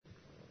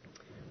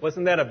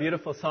Wasn't that a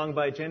beautiful song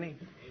by Jenny?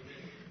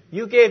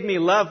 You gave me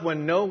love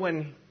when no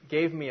one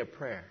gave me a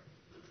prayer.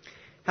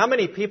 How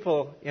many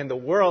people in the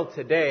world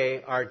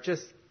today are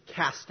just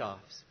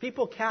cast-offs?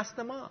 People cast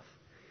them off.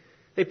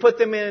 They put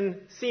them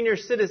in senior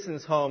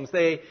citizens' homes.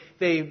 They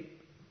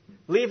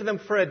leave them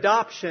for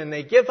adoption.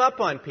 They give up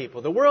on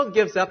people. The world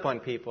gives up on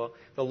people.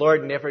 The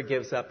Lord never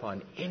gives up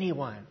on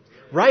anyone.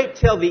 Right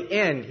till the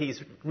end, He's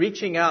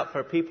reaching out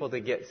for people to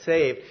get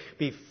saved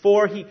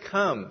before He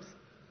comes.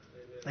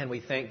 And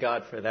we thank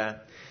God for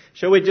that.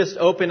 Shall we just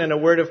open in a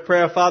word of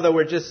prayer? Father,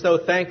 we're just so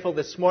thankful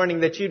this morning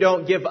that You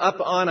don't give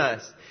up on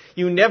us.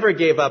 You never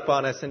gave up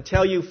on us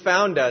until You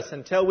found us,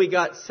 until we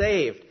got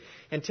saved,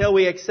 until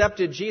we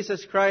accepted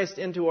Jesus Christ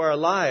into our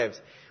lives.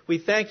 We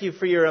thank You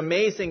for Your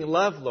amazing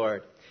love,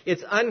 Lord.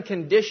 It's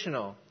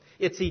unconditional.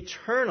 It's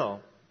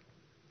eternal.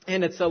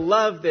 And it's a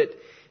love that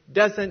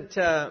doesn't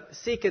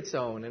seek its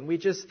own. And we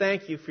just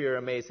thank You for Your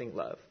amazing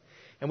love.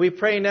 And we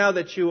pray now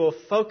that You will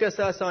focus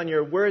us on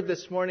Your word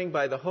this morning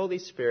by the Holy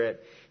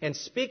Spirit and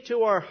speak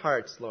to our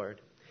hearts,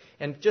 Lord.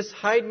 And just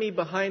hide me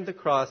behind the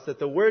cross, that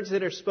the words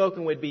that are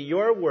spoken would be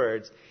Your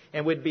words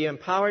and would be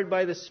empowered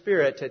by the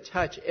Spirit to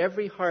touch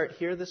every heart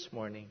here this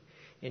morning.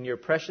 In Your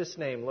precious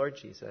name, Lord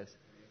Jesus.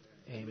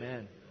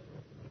 Amen.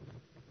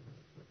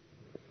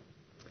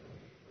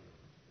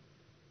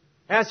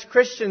 As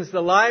Christians,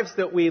 the lives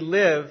that we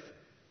live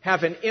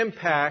have an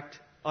impact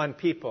on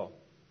people.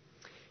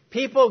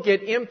 People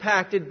get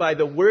impacted by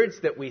the words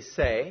that we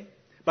say,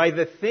 by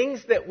the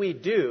things that we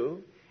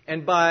do,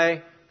 and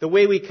by the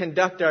way we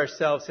conduct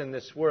ourselves in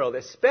this world,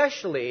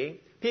 especially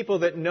people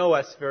that know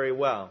us very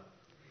well.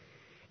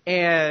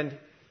 And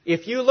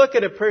if you look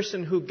at a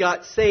person who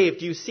got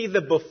saved, you see the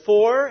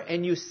before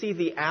and you see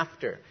the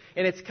after.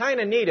 And it's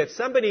kind of neat. If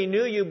somebody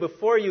knew you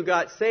before you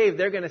got saved,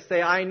 they're going to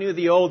say, I knew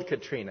the old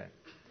Katrina.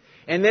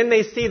 And then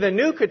they see the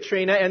new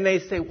Katrina and they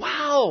say,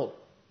 wow,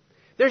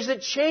 there's a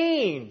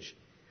change.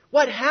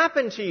 What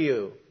happened to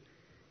you?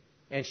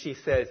 And she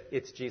says,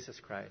 it's Jesus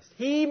Christ.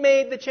 He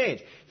made the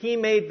change. He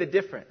made the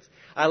difference.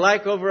 I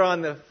like over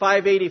on the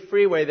 580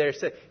 freeway there,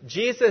 said,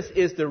 Jesus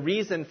is the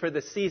reason for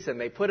the season.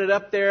 They put it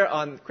up there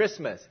on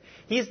Christmas.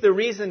 He's the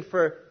reason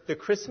for the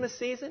Christmas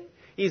season.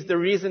 He's the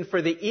reason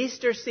for the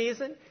Easter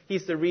season.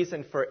 He's the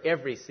reason for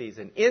every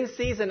season, in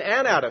season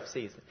and out of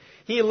season.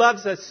 He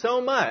loves us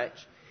so much,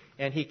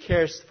 and He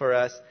cares for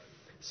us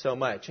so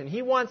much. And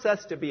He wants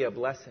us to be a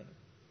blessing.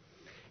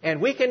 And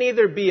we can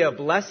either be a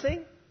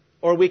blessing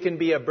or we can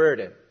be a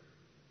burden.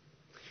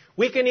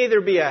 We can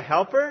either be a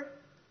helper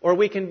or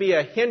we can be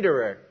a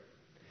hinderer.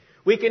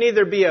 We can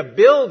either be a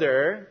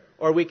builder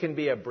or we can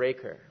be a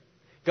breaker.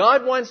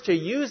 God wants to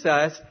use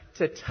us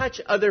to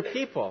touch other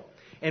people.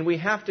 And we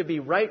have to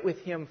be right with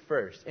Him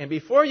first. And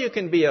before you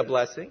can be a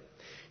blessing,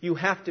 you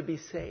have to be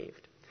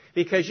saved.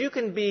 Because you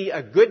can be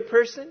a good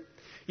person.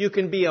 You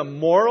can be a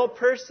moral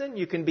person.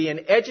 You can be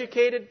an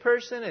educated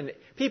person. And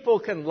people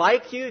can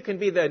like you. You can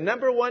be the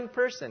number one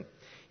person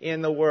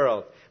in the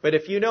world. But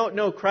if you don't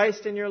know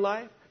Christ in your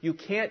life, you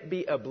can't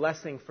be a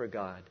blessing for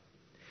God.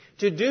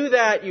 To do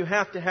that, you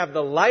have to have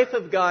the life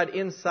of God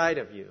inside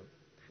of you.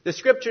 The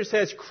Scripture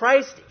says,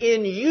 Christ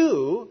in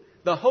you,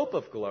 the hope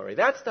of glory.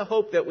 That's the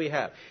hope that we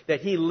have.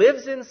 That He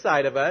lives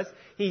inside of us.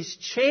 He's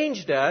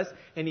changed us.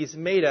 And He's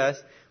made us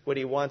what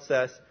He wants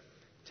us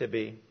to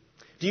be.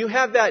 Do you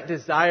have that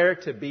desire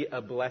to be a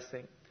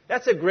blessing?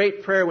 That's a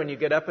great prayer when you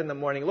get up in the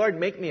morning. Lord,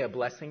 make me a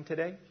blessing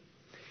today.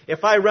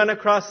 If I run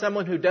across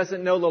someone who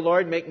doesn't know the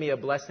Lord, make me a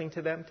blessing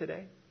to them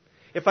today.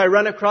 If I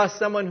run across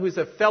someone who's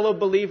a fellow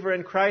believer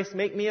in Christ,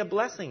 make me a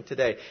blessing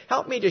today.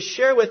 Help me to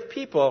share with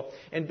people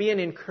and be an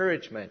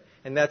encouragement.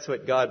 And that's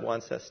what God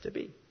wants us to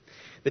be.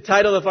 The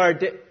title of our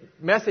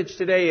message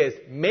today is,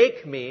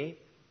 Make Me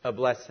a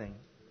Blessing.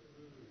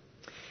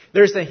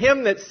 There's a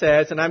hymn that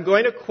says, and I'm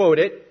going to quote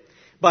it,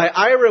 by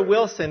Ira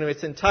Wilson,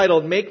 it's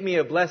entitled, Make Me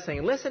a Blessing.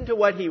 And listen to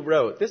what he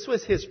wrote. This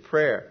was his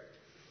prayer,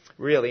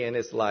 really, in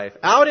his life.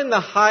 Out in the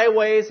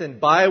highways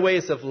and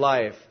byways of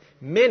life,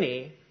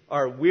 many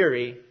are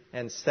weary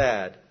and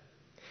sad.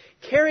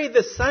 Carry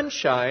the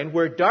sunshine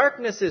where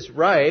darkness is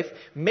rife,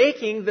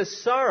 making the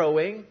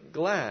sorrowing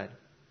glad.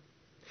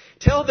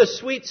 Tell the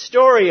sweet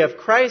story of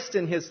Christ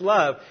and His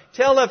love.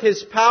 Tell of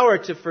His power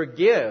to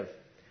forgive.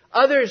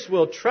 Others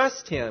will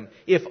trust Him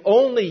if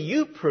only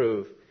you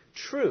prove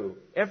true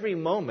every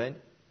moment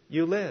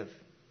you live.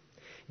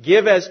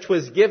 Give as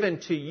 'twas given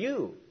to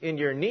you in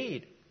your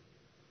need.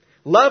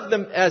 Love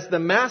them as the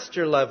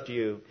Master loved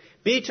you.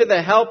 Be to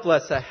the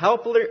helpless a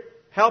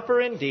helper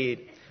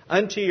indeed.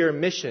 Unto your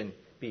mission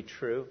be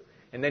true.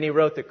 And then he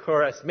wrote the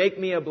chorus, Make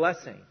me a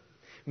blessing.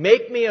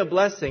 Make me a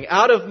blessing.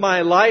 Out of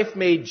my life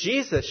may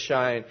Jesus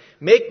shine.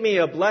 Make me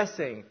a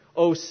blessing.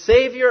 O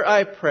Savior,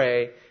 I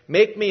pray,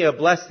 make me a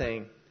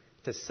blessing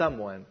to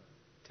someone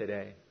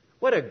today.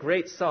 What a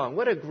great song.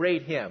 What a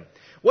great hymn.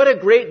 What a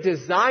great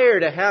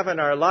desire to have in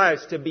our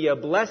lives to be a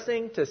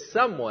blessing to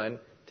someone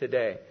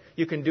today.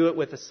 You can do it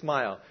with a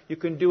smile. You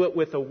can do it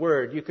with a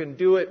word. You can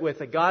do it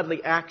with a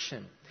godly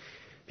action.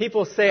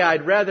 People say,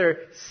 I'd rather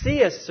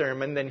see a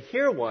sermon than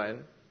hear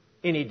one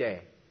any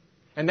day.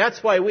 And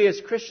that's why we as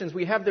Christians,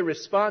 we have the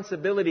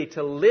responsibility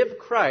to live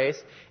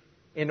Christ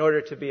in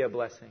order to be a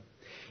blessing.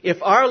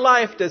 If our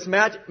life does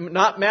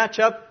not match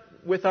up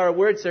with our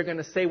words, they're going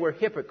to say we're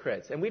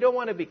hypocrites. And we don't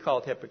want to be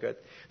called hypocrites.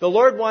 The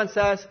Lord wants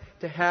us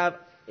to have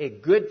a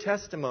good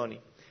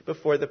testimony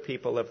before the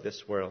people of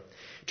this world.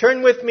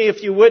 Turn with me,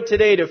 if you would,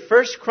 today to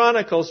 1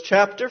 Chronicles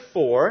chapter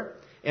 4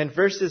 and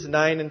verses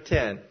 9 and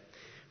 10.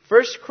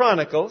 1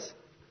 Chronicles,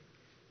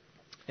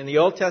 in the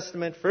Old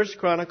Testament, 1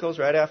 Chronicles,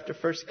 right after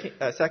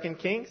 2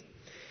 Kings,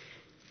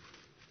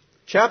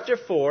 chapter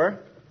 4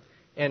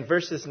 and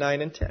verses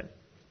 9 and 10.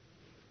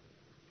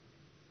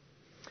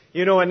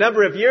 You know, a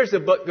number of years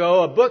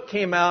ago, a book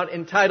came out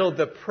entitled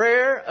The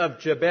Prayer of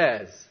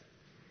Jabez.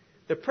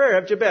 The Prayer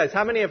of Jabez.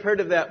 How many have heard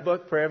of that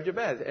book, Prayer of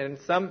Jabez? And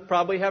some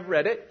probably have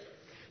read it.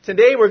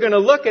 Today we're going to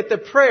look at the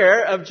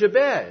Prayer of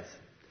Jabez.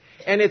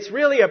 And it's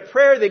really a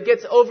prayer that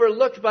gets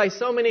overlooked by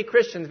so many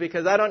Christians,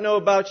 because I don't know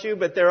about you,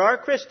 but there are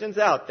Christians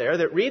out there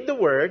that read the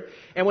Word,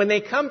 and when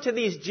they come to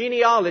these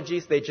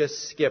genealogies, they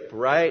just skip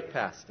right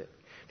past it.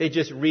 They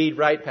just read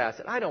right past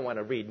it. I don't want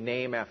to read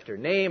name after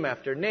name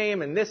after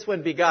name, and this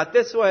one begot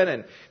this one,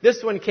 and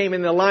this one came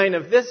in the line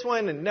of this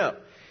one, and no.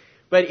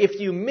 But if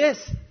you miss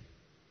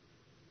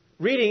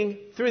reading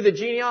through the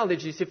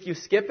genealogies, if you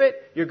skip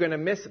it, you're going to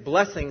miss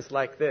blessings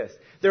like this.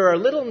 There are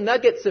little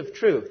nuggets of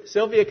truth.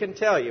 Sylvia can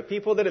tell you.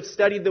 People that have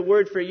studied the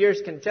Word for years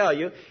can tell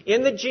you.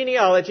 In the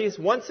genealogies,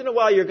 once in a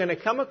while, you're going to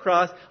come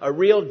across a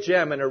real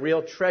gem and a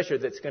real treasure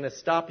that's going to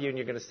stop you, and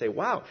you're going to say,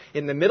 wow,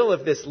 in the middle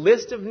of this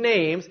list of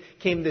names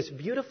came this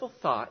beautiful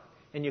thought,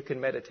 and you can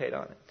meditate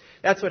on it.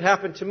 That's what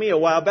happened to me a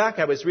while back.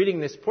 I was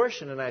reading this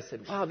portion, and I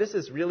said, wow, this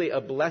is really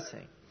a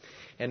blessing.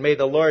 And may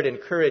the Lord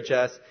encourage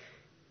us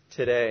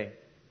today.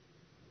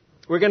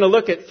 We're going to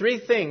look at three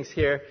things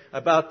here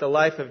about the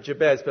life of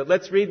Jabez, but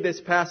let's read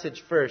this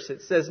passage first.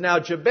 It says, now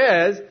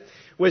Jabez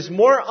was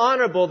more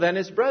honorable than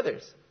his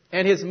brothers,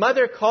 and his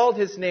mother called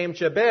his name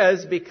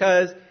Jabez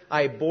because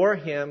I bore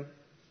him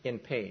in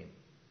pain.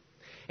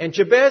 And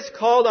Jabez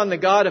called on the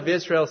God of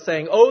Israel,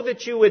 saying, oh,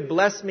 that you would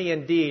bless me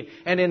indeed,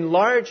 and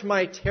enlarge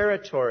my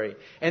territory,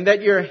 and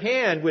that your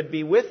hand would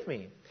be with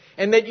me,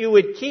 and that you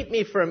would keep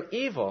me from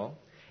evil,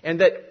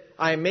 and that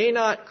I may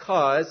not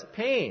cause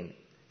pain.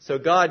 So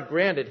God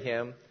granted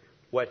him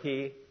what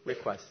he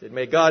requested.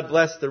 May God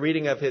bless the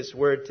reading of His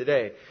Word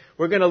today.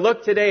 We're going to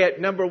look today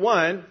at number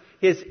one,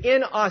 his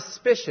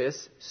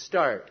inauspicious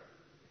start.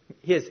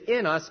 His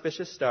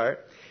inauspicious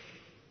start.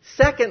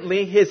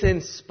 Secondly, his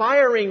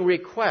inspiring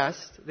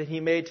request that he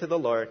made to the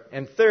Lord.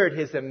 And third,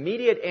 his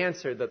immediate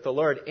answer, that the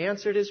Lord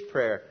answered his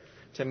prayer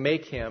to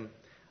make him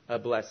a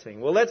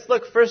blessing. Well, let's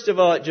look first of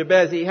all at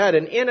Jabez. He had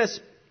an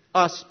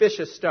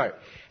inauspicious start.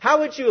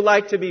 How would you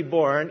like to be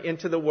born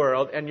into the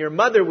world and your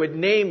mother would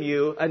name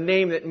you a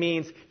name that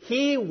means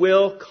he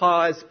will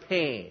cause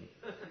pain?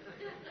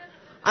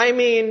 I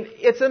mean,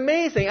 it's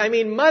amazing. I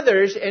mean,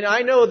 mothers, and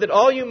I know that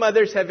all you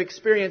mothers have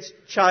experienced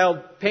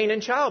pain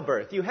in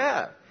childbirth. You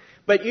have.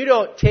 But you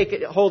don't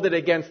hold it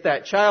against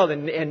that child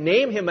and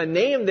name him a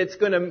name that's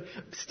going to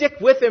stick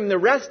with him the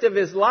rest of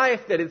his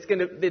life, that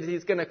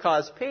he's going to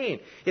cause pain.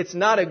 It's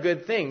not a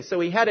good thing. So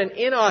he had an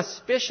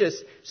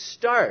inauspicious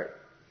start.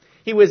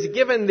 He was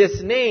given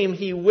this name,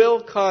 he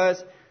will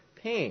cause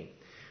pain.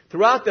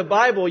 Throughout the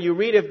Bible, you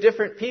read of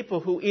different people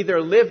who either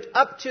lived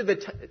up to the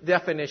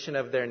definition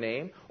of their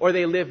name or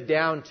they lived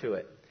down to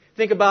it.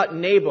 Think about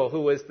Nabal,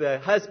 who was the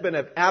husband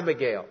of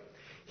Abigail.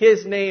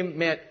 His name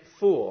meant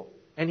fool,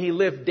 and he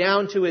lived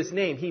down to his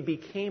name. He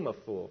became a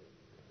fool.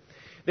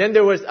 Then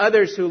there was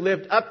others who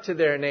lived up to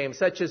their name,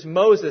 such as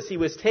Moses. He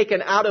was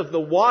taken out of the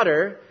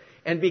water,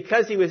 and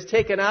because he was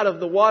taken out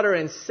of the water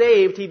and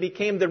saved, he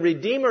became the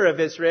redeemer of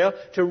Israel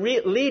to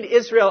lead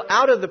Israel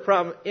out of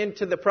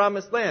into the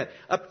promised land,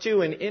 up to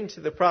and into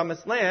the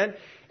promised land,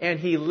 and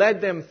he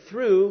led them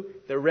through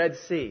the Red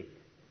Sea.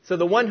 So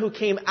the one who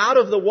came out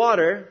of the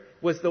water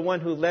was the one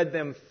who led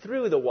them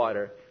through the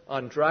water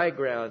on dry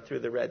ground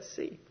through the Red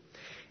Sea.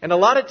 And a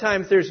lot of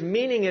times there's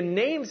meaning in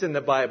names in the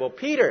Bible.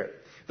 Peter,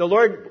 the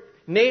Lord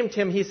named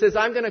him, he says,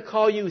 I'm going to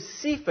call you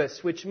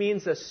Cephas, which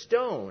means a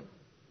stone.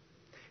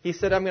 He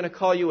said, I'm going to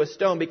call you a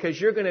stone because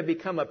you're going to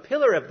become a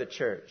pillar of the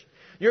church.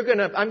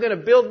 I'm going to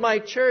build my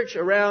church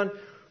around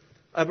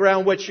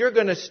what you're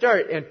going to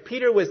start. And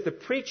Peter was the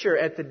preacher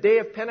at the day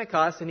of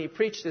Pentecost, and he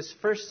preached his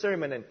first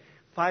sermon, and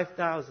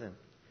 3,000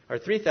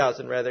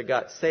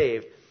 got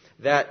saved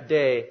that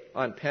day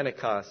on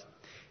Pentecost.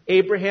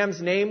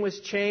 Abraham's name was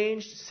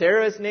changed.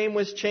 Sarah's name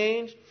was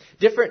changed.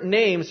 Different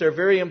names are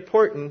very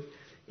important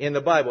in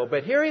the Bible.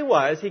 But here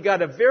he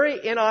got a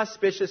very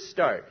inauspicious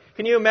start.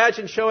 Can you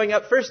imagine showing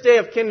up first day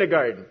of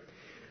kindergarten?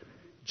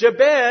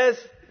 Jabez,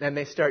 and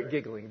they start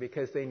giggling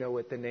because they know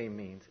what the name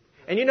means.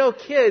 And you know,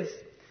 kids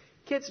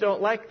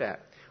don't like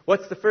that.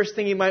 What's the first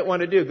thing you might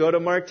want to do? Go to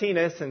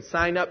Martinez and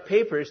sign up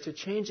papers to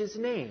change his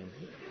name.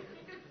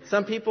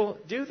 Some people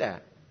do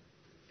that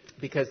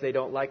because they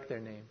don't like their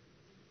name.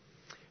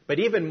 But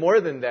even more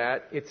than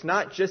that, it's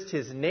not just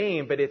his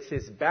name, but it's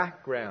his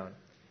background.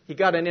 he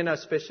got an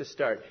inauspicious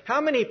start.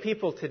 How many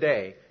people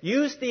today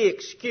use the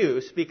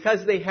excuse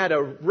because they had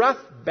a rough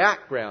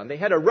background, they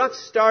had a rough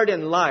start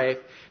in life,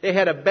 they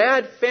had a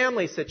bad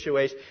family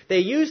situation, they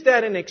use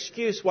that as an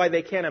excuse why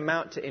they can't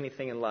amount to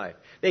anything in life.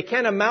 They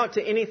can't amount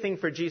to anything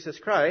for Jesus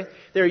Christ.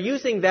 They're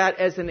using that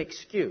as an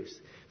excuse.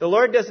 The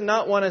Lord does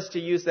not want us to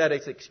use that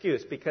as an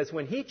excuse, because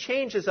when He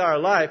changes our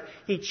life,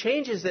 He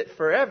changes it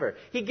forever.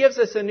 He gives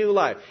us a new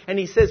life. And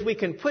He says we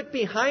can put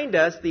behind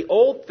us the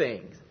old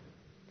things.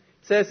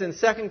 It says in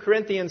 2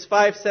 Corinthians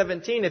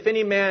 5:17, if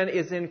any man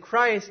is in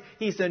Christ,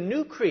 he's a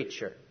new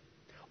creature.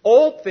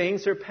 Old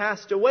things are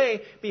passed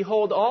away.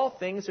 Behold, all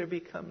things are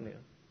become new.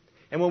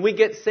 And when we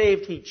get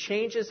saved, He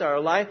changes our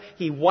life.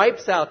 He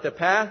wipes out the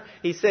past.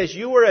 He says,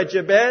 you were a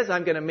Jabez,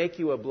 I'm going to make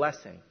you a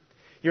blessing.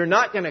 You're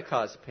not going to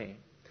cause pain.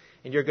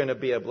 And you're going to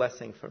be a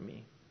blessing for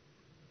me.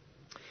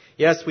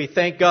 Yes, we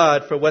thank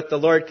God for what the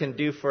Lord can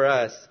do for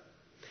us.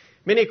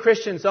 Many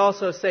Christians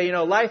also say,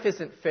 life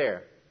isn't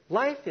fair.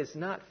 Life is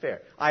not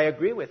fair. I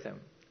agree with them.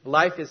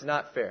 Life is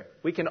not fair.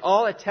 We can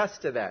all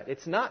attest to that.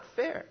 It's not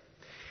fair.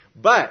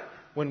 But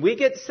when we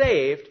get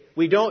saved,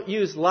 we don't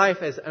use life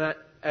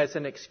as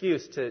an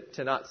excuse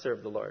to not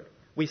serve the Lord.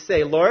 We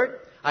say, Lord,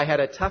 I had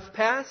a tough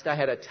past. I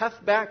had a tough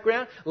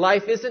background.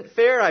 Life isn't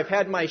fair. I've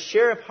had my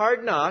share of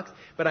hard knocks,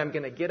 but I'm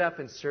going to get up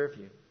and serve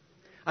you.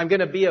 I'm going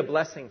to be a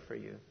blessing for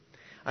you.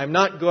 I'm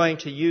not going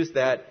to use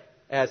that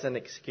as an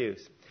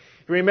excuse.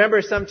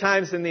 Remember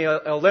sometimes in the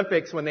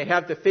Olympics when they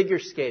have the figure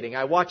skating.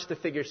 I watch the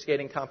figure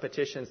skating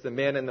competitions, the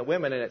men and the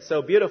women, and it's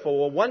so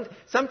beautiful. Well,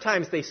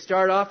 sometimes they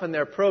start off in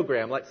their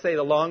program, let's say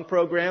the long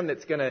program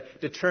that's going to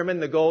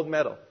determine the gold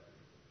medal.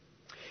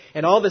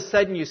 And all of a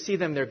sudden you see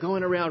them, they're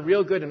going around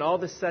real good, and all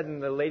of a sudden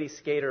the lady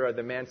skater or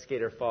the man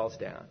skater falls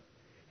down.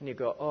 And you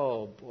go,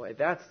 oh boy,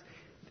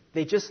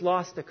 they just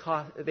lost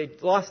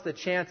the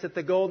chance at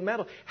the gold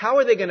medal. How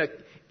are they going to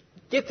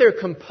get their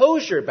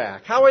composure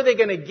back? How are they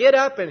going to get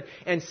up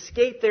and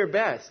skate their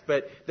best?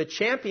 But the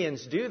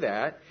champions do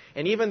that.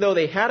 And even though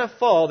they had a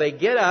fall, they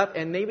get up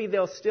and maybe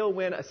they'll still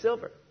win a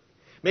silver.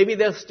 Maybe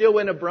they'll still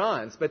win a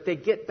bronze, but they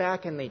get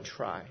back and they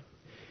try.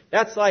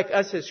 That's like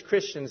us as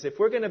Christians. If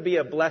we're going to be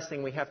a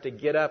blessing, we have to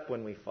get up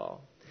when we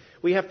fall.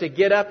 We have to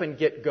get up and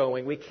get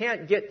going. We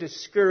can't get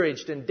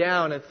discouraged and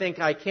down and think,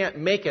 I can't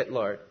make it,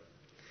 Lord.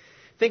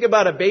 Think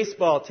about a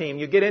baseball team.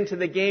 You get into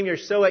the game, you're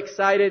so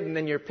excited, and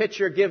then your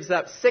pitcher gives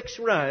up 6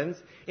 runs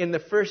in the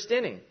first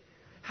inning.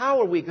 How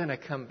are we going to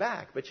come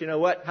back? But you know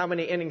what? How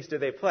many innings do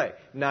they play?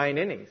 9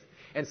 innings.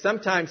 And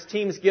sometimes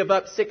teams give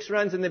up 6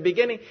 runs in the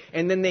beginning,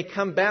 and then they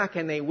come back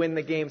and they win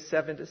the game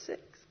 7-6.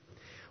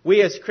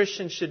 We as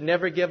Christians should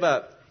never give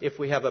up if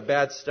we have a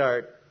bad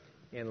start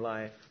in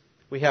life.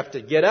 We have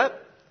to get up,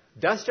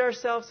 dust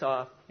ourselves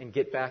off, and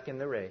get back in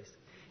the race.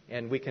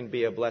 And we can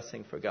be a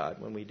blessing for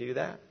God when we do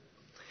that.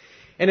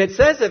 And it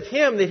says of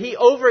him that he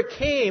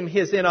overcame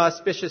his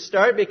inauspicious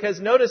start, because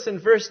notice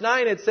in verse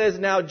 9 it says,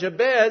 now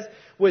Jabez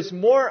was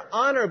more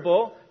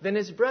honorable than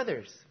his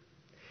brothers.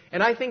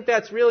 And I think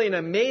that's really an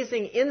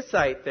amazing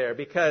insight there,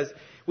 because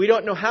we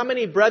don't know how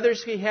many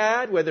brothers he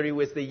had, whether he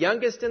was the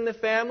youngest in the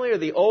family or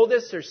the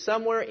oldest or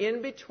somewhere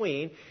in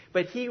between,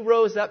 but he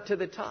rose up to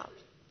the top.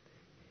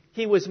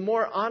 He was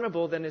more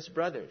honorable than his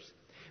brothers,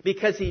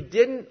 because he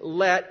didn't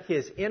let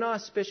his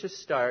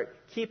inauspicious start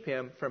keep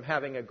him from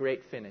having a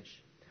great finish.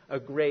 A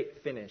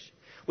great finish.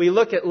 We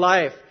look at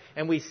life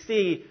and we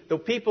see the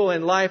people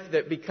in life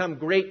that become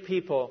great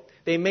people.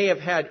 They may have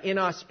had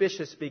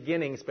inauspicious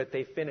beginnings, but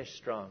they finished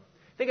strong.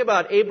 Think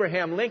about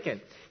Abraham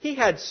Lincoln. He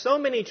had so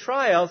many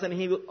trials and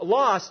he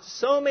lost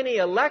so many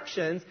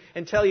elections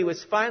until he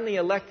was finally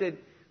elected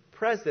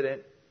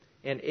president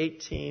in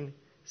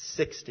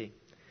 1860.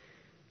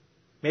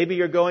 Maybe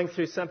you're going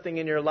through something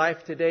in your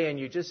life today and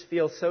you just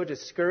feel so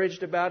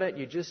discouraged about it.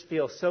 You just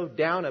feel so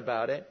down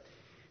about it.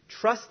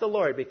 Trust the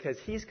Lord, because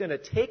He's going to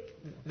take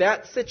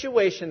that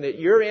situation that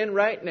you're in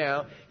right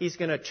now, He's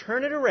going to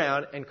turn it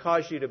around and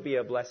cause you to be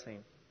a blessing.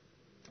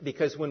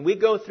 Because when we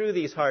go through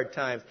these hard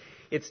times,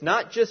 it's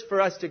not just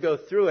for us to go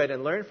through it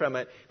and learn from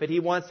it, but He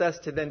wants us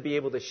to then be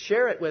able to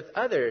share it with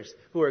others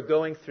who are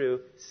going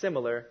through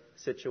similar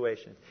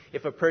situations.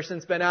 If a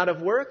person's been out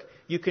of work,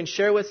 you can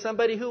share with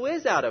somebody who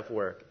is out of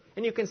work.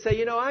 And you can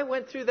say, I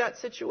went through that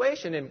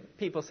situation. And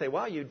people say,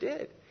 wow, you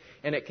did.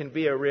 And it can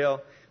be a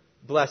real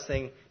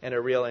blessing and a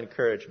real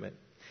encouragement.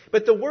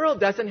 But the world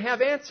doesn't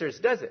have answers,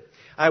 does it?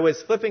 I was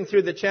flipping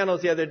through the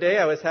channels the other day.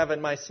 I was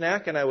having my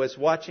snack and I was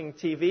watching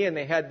TV, and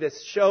they had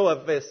this show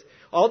of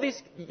all these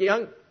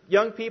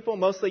young people,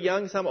 mostly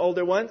young, some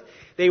older ones.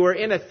 They were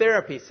in a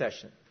therapy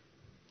session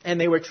and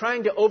they were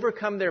trying to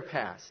overcome their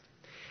past.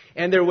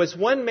 And there was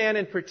one man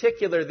in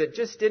particular that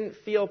just didn't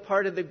feel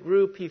part of the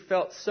group. He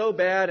felt so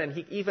bad, and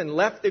he even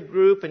left the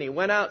group, and he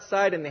went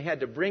outside and they had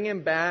to bring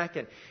him back.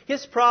 And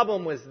his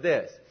problem was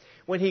this.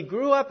 When he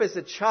grew up as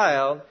a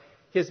child,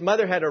 his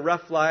mother had a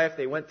rough life.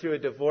 They went through a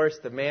divorce.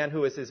 The man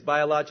who was his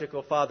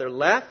biological father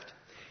left,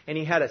 and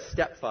he had a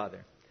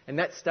stepfather. And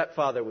that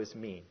stepfather was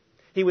mean.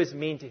 He was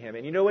mean to him.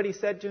 And you know what he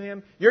said to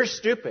him? You're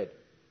stupid.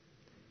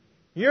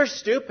 You're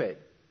stupid.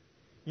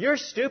 You're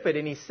stupid.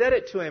 And he said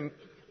it to him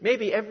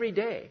maybe every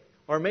day,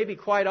 or maybe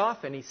quite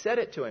often he said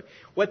it to him.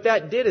 What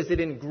that did is it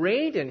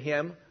ingrained in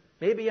him,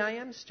 maybe I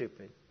am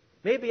stupid.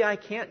 Maybe I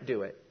can't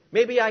do it.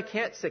 Maybe I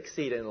can't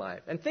succeed in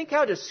life. And think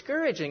how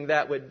discouraging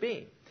that would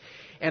be.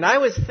 And I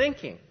was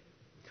thinking,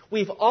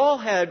 we've all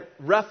had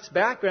rough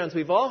backgrounds.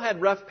 We've all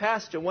had rough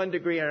past to one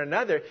degree or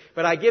another.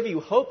 But I give you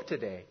hope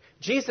today.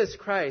 Jesus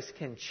Christ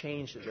can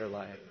change their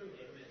life.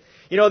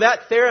 You know,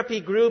 that therapy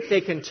group,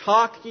 they can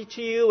talk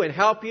to you and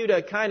help you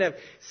to kind of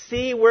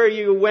see where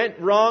you went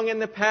wrong in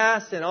the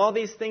past and all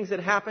these things that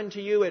happened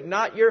to you and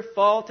not your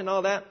fault and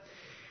all that.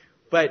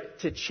 But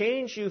to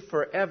change you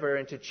forever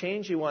and to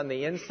change you on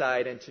the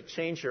inside and to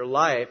change your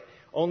life,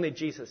 only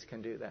Jesus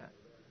can do that.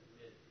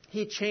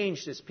 He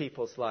changed His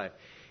people's life.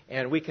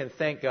 And we can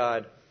thank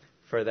God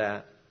for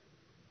that.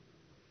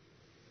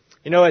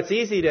 You know, it's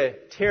easy to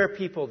tear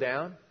people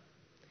down,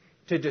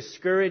 to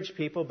discourage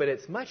people, but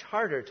it's much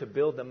harder to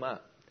build them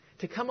up,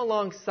 to come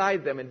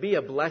alongside them and be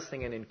a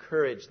blessing and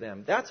encourage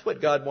them. That's what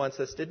God wants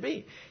us to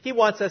be. He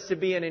wants us to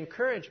be an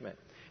encouragement.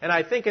 And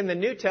I think in the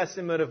New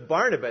Testament of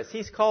Barnabas,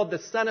 he's called the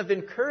son of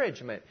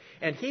encouragement.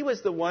 And he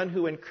was the one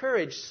who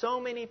encouraged so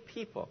many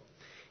people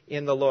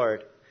in the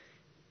Lord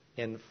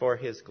and for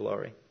His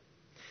glory.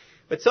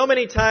 But so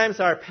many times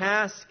our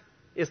past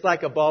is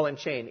like a ball and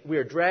chain. We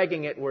are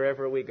dragging it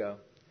wherever we go.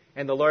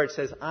 And the Lord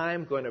says,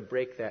 I'm going to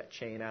break that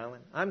chain,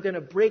 Alan. I'm going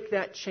to break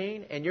that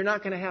chain, and you're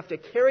not going to have to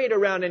carry it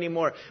around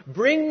anymore.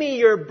 Bring me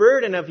your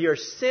burden of your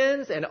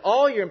sins and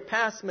all your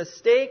past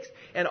mistakes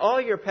and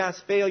all your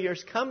past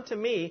failures. Come to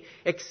me,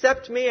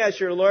 accept me as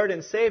your Lord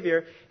and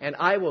Savior, and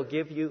I will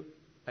give you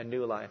a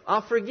new life.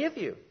 I'll forgive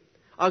you.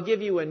 I'll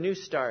give you a new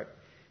start.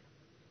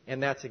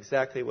 And that's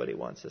exactly what He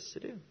wants us to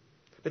do.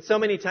 But so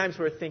many times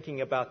we're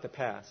thinking about the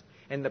past.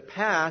 And the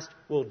past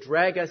will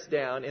drag us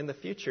down in the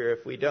future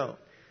if we don't.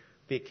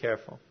 Be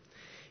careful.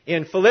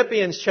 In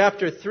Philippians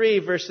chapter 3,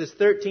 verses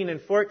 13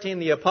 and 14,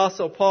 the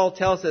Apostle Paul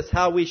tells us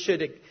how we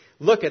should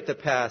look at the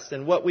past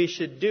and what we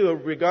should do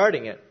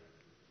regarding it.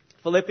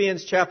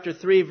 Philippians chapter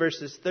 3,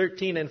 verses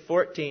 13 and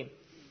 14.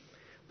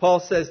 Paul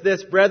says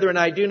this, Brethren,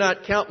 I do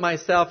not count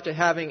myself to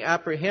having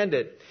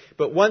apprehended,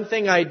 but one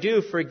thing I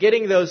do,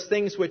 forgetting those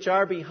things which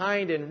are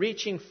behind and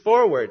reaching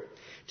forward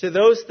to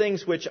those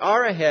things which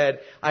are ahead,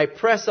 I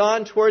press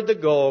on toward the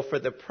goal for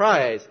the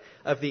prize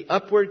of the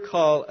upward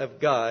call of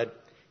God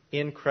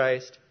in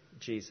Christ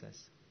Jesus.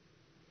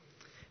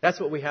 That's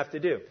what we have to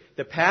do.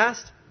 The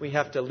past, we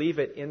have to leave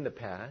it in the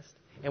past,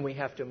 and we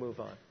have to move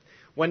on.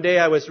 One day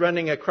I was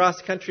running a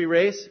cross-country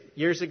race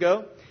years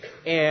ago,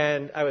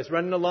 and I was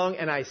running along,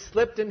 and I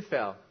slipped and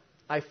fell.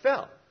 I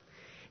fell.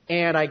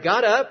 And I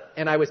got up,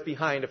 and I was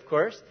behind, of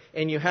course,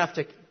 and you have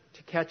to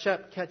catch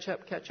up,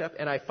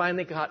 and I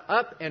finally got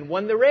up and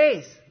won the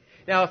race.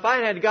 Now, if I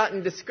had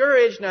gotten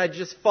discouraged and I'd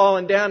just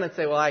fallen down and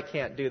say, well, I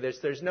can't do this.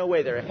 There's no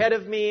way they're ahead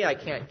of me. I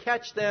can't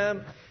catch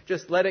them.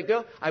 Just let it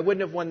go. I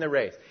wouldn't have won the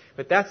race.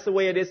 But that's the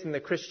way it is in the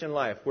Christian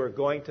life. We're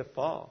going to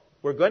fall.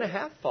 We're going to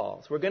have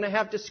falls. We're going to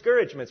have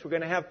discouragements. We're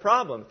going to have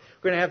problems.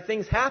 We're going to have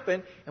things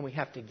happen. And we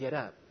have to get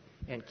up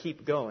and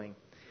keep going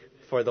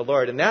for the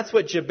Lord. And that's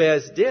what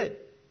Jabez did.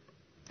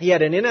 He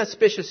had an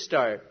inauspicious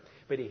start,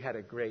 but he had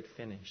a great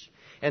finish.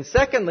 And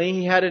secondly,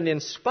 he had an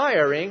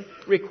inspiring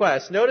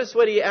request. Notice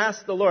what he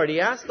asked the Lord.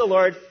 He asked the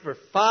Lord for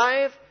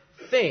 5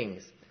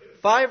 things,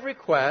 5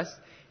 requests.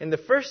 And the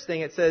first thing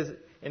it says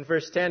in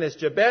verse 10 is,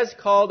 Jabez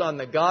called on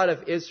the God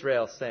of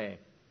Israel, saying,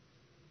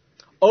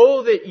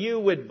 Oh, that you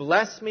would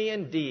bless me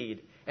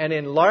indeed and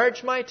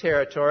enlarge my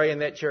territory,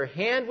 and that your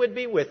hand would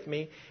be with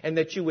me, and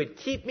that you would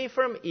keep me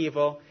from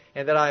evil,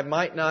 and that I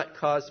might not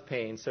cause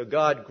pain. So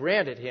God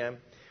granted him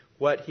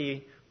what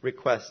he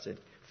requested.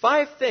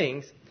 5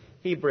 things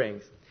he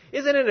brings.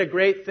 Isn't it a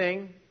great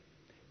thing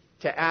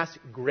to ask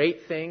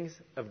great things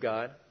of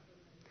God?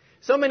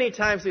 So many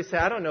times we say,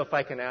 I don't know if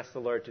I can ask the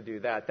Lord to do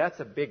that. That's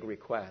a big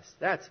request.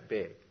 That's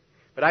big.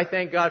 But I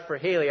thank God for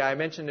Haley. I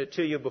mentioned it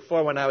to you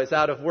before when I was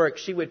out of work.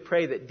 She would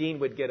pray that Dean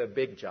would get a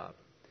big job.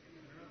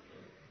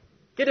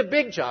 Get a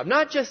big job.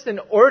 Not just an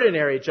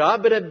ordinary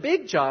job, but a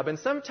big job. And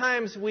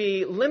sometimes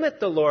we limit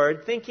the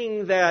Lord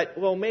thinking that,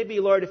 well, maybe,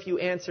 Lord, if you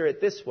answer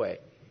it this way.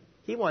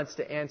 He wants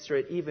to answer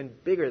it even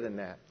bigger than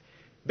that.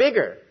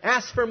 Bigger.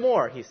 Ask for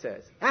more, he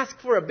says. Ask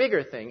for a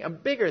bigger thing, a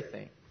bigger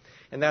thing.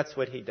 And that's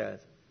what he does.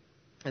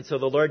 And so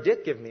the Lord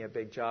did give me a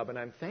big job, and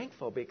I'm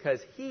thankful because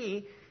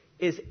He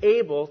is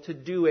able to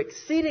do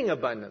exceeding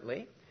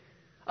abundantly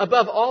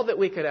above all that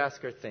we could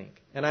ask or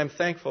think. And I'm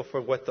thankful for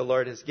what the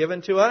Lord has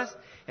given to us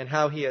and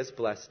how He has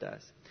blessed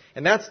us.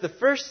 And that's the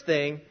first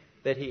thing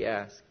that he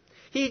asked.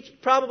 He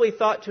probably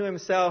thought to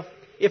himself,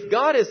 if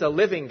God is a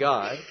living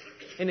God,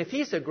 and if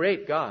He's a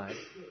great God,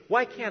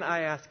 why can't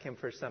I ask Him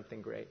for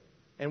something great?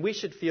 And we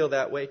should feel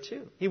that way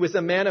too. He was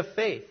a man of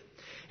faith.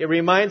 It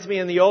reminds me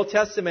in the Old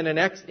Testament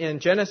in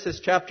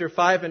Genesis chapter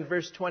 5 and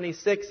verse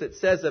 26, it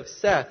says of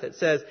Seth, it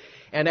says,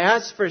 And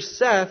as for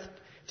Seth,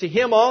 to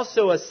him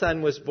also a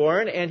son was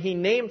born, and he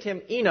named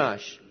him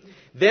Enosh.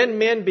 Then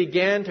men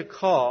began to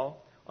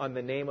call on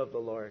the name of the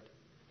Lord.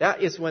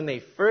 That is when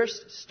they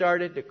first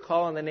started to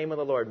call on the name of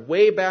the Lord,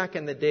 way back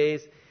in the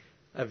days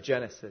of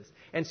Genesis.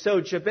 And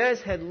so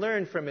Jabez had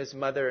learned from his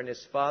mother and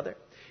his father.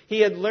 He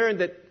had learned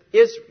that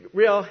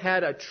Israel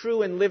had a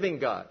true and living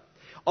God.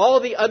 All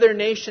the other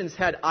nations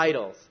had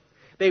idols.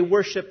 They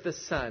worshiped the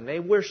sun.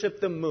 They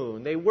worshiped the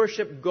moon. They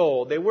worshiped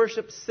gold. They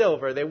worshiped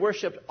silver. They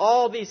worshiped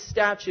all these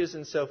statues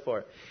and so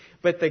forth.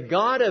 But the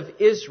God of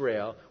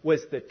Israel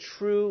was the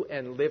true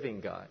and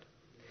living God.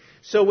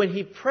 So when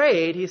he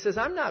prayed, he says,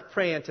 I'm not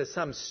praying to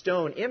some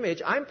stone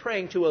image. I'm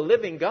praying to a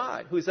living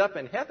God who's up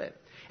in heaven.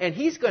 And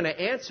He's going to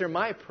answer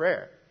my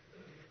prayer.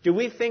 Do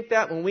we think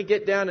that when we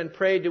get down and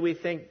pray, do we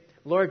think,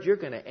 Lord, you're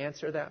going to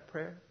answer that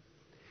prayer?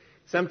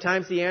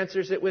 Sometimes He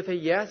answers it with a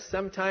yes,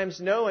 sometimes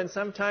no, and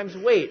sometimes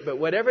wait. But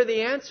whatever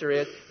the answer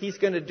is, He's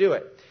going to do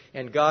it.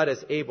 And God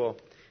is able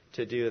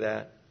to do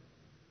that.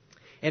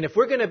 And if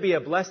we're going to be a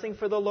blessing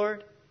for the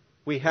Lord,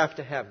 we have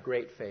to have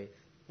great faith.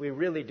 We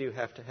really do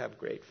have to have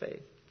great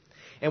faith.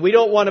 And we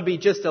don't want to be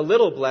just a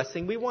little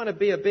blessing. We want to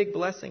be a big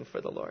blessing for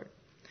the Lord.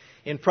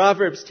 In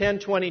Proverbs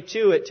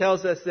 10:22, it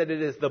tells us that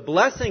it is the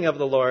blessing of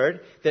the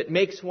Lord that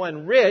makes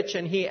one rich,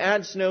 and He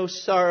adds no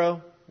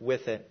sorrow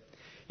with it.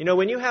 You know,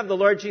 when you have the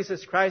Lord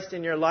Jesus Christ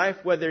in your life,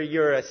 whether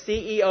you're a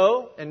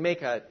CEO and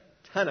make a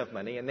ton of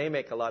money, and they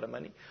make a lot of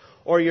money,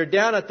 or you're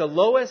down at the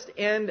lowest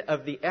end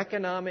of the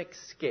economic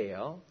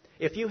scale,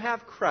 if you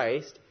have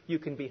Christ, you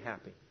can be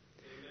happy.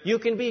 You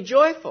can be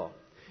joyful.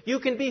 You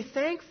can be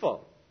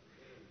thankful.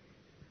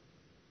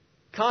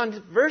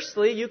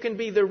 Conversely, you can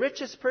be the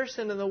richest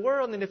person in the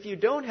world, and if you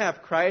don't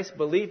have Christ,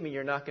 believe me,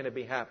 you're not going to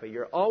be happy.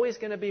 You're always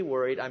going to be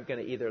worried, I'm going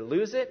to either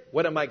lose it,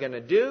 what am I going to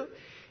do?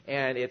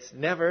 And it's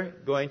never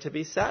going to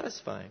be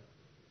satisfying.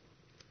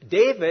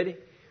 David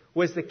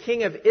was the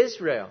king of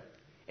Israel,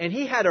 and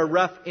he had a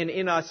rough and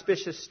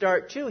inauspicious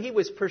start too. He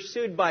was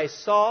pursued by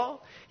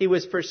Saul, he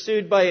was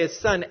pursued by his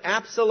son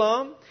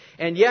Absalom,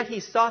 and yet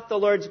he sought the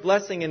Lord's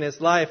blessing in his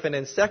life. And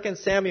in 2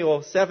 Samuel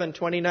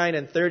 7:29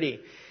 and 30,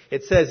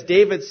 it says,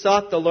 David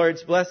sought the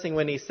Lord's blessing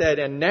when he said,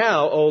 And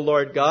now, O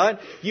Lord God,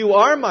 you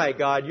are my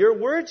God. Your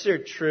words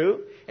are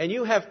true, and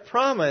you have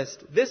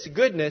promised this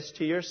goodness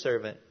to your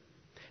servant.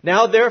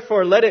 Now,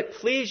 therefore, let it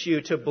please you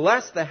to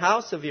bless the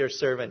house of your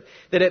servant,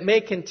 that it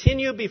may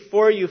continue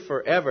before you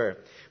forever.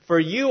 For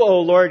you, O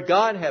Lord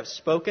God, have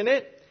spoken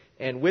it,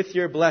 and with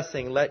your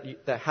blessing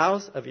let the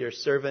house of your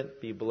servant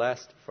be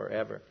blessed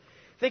forever.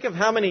 Think of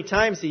how many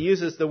times he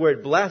uses the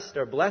word blessed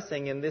or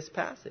blessing in this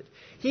passage.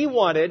 He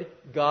wanted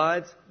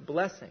God's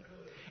blessing.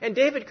 And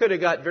David could have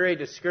got very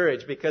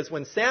discouraged because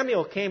when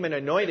Samuel came and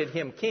anointed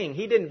him king,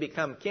 he didn't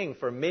become king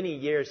for many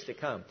years to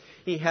come.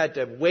 He had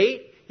to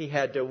wait, he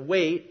had to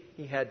wait,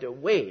 he had to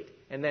wait.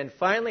 And then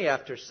finally,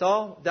 after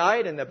Saul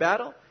died in the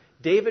battle,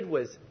 David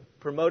was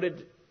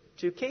promoted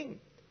to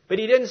king. But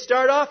he didn't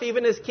start off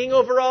even as king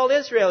over all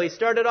Israel. He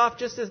started off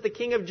just as the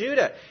king of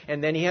Judah.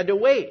 And then he had to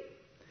wait.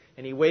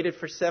 And he waited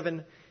for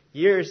 7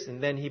 years,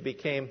 and then he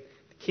became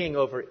king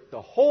over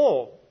the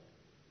whole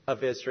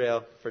of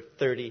Israel for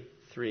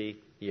 33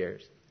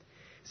 years.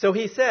 So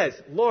he says,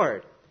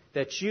 Lord,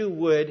 that you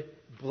would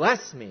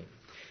bless me,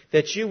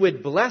 that you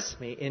would bless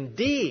me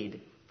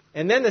indeed.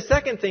 And then the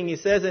second thing he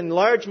says,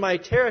 enlarge my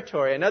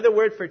territory. Another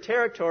word for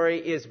territory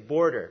is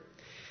border.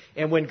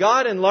 And when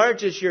God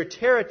enlarges your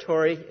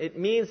territory, it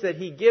means that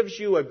He gives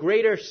you a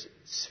greater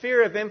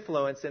sphere of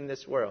influence in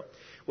this world.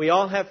 We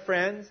all have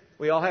friends.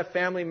 We all have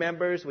family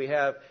members. We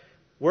have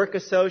work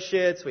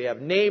associates. We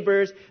have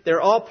neighbors. They're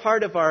all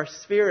part of our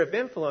sphere of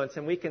influence.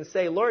 And we can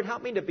say, Lord,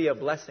 help me to be a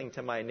blessing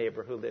to my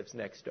neighbor who lives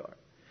next door.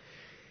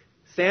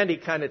 Sandy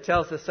kind of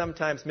tells us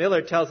sometimes,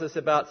 Miller tells us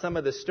about some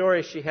of the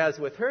stories she has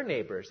with her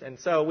neighbors. And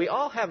so we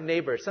all have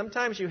neighbors.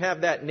 Sometimes you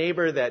have that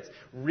neighbor that's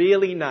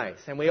really nice.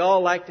 And we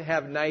all like to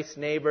have nice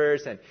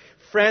neighbors and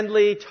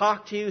friendly,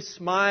 talk to you,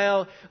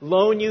 smile,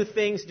 loan you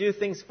things, do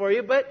things for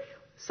you. But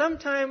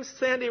sometimes,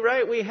 Sandy,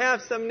 right, we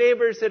have some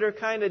neighbors that are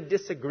kind of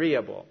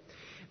disagreeable.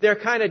 They're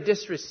kind of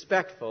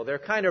disrespectful. They're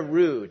kind of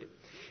rude.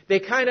 They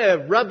kind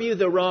of rub you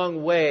the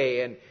wrong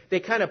way, and they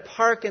kind of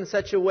park in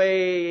such a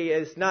way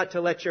as not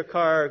to let your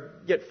car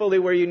get fully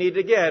where you need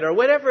to get, or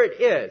whatever it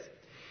is.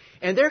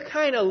 And they're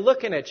kind of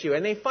looking at you,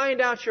 and they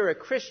find out you're a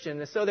Christian,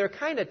 and so they're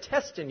kind of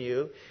testing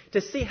you to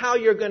see how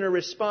you're going to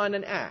respond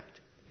and act.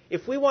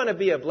 If we want to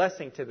be a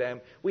blessing to them,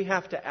 we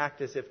have to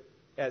act as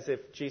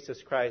if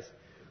Jesus Christ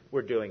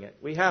were doing it.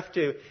 We have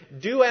to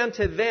do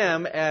unto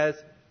them as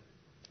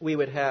we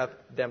would have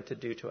them to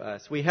do to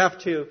us. We have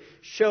to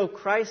show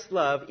Christ's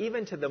love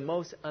even to the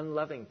most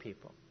unloving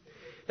people.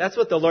 That's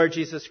what the Lord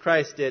Jesus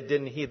Christ did,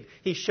 didn't He?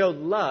 He showed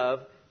love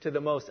to the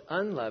most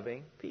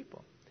unloving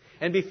people.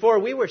 And before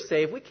we were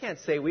saved, we can't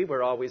say we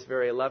were always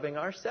very loving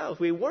ourselves.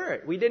 We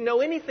weren't. We didn't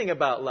know anything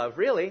about love,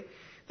 really.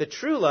 The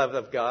true love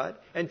of God,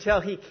 until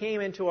He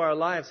came into our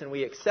lives and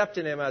we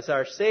accepted Him as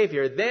our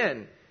Savior.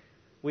 Then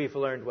we've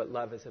learned what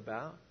love is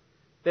about.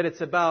 That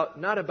it's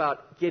not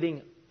about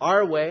getting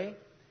our way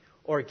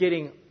or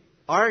getting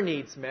our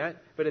needs met,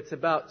 but it's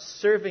about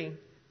serving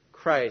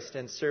Christ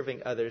and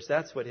serving others.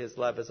 That's what His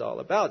love is all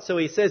about. So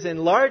He says,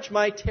 enlarge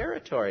my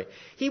territory.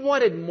 He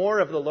wanted more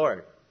of the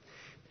Lord.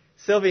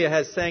 Sylvia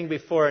has sang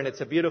before, and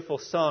it's a beautiful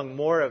song,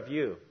 More of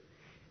You.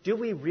 Do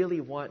we really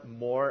want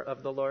more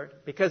of the Lord?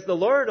 Because the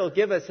Lord will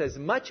give us as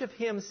much of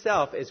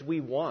Himself as we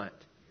want.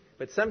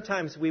 But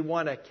sometimes we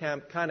want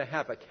to kind of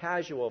have a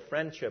casual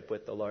friendship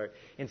with the Lord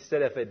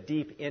instead of a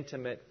deep,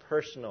 intimate,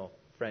 personal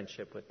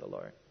friendship with the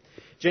Lord.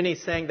 Jenny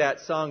sang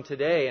that song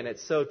today, and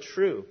it's so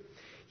true.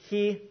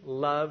 He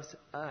loves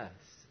us.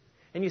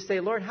 And you say,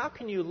 Lord, how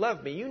can you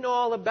love me? You know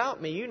all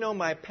about me. You know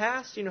my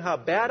past. You know how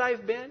bad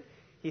I've been.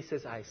 He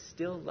says, I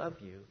still love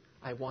you.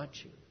 I want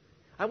you.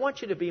 I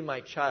want you to be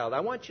my child.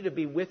 I want you to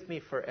be with me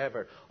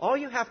forever. All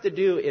you have to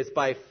do is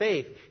by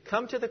faith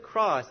come to the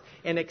cross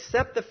and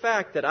accept the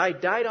fact that I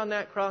died on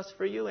that cross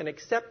for you and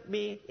accept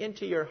me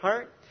into your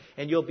heart,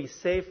 and you'll be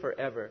saved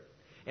forever.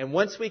 And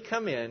once we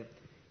come in,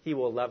 He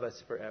will love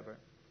us forever.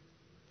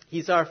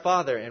 He's our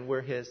Father, and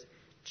we're His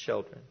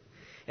children.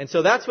 And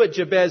so that's what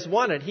Jabez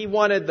wanted. He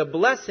wanted the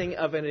blessing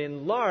of an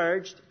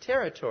enlarged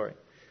territory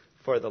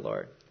for the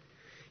Lord.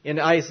 In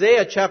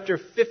Isaiah chapter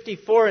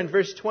 54 and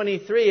verse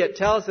 23, it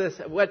tells us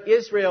what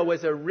Israel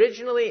was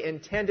originally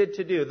intended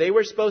to do. They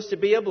were supposed to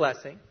be a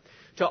blessing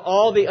to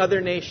all the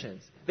other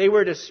nations. They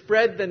were to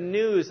spread the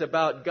news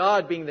about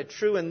God being the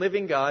true and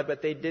living God,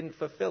 but they didn't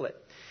fulfill it.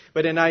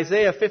 But in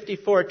Isaiah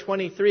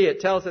 54:23, it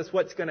tells us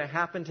what's going to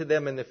happen to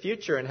them in the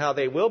future and how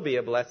they will be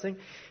a blessing.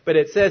 But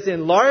it says,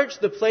 enlarge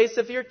the place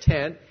of your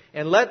tent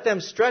and let them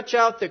stretch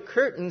out the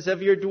curtains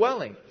of your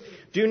dwelling.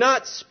 Do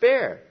not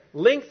spare.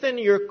 Lengthen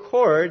your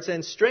cords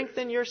and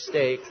strengthen your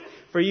stakes,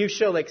 for you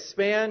shall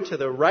expand to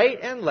the right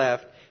and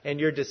left, and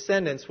your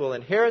descendants will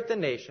inherit the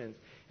nations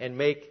and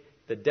make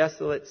the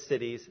desolate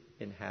cities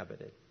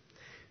inhabited.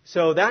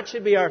 So that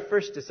should be our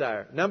first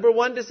desire. Number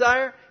one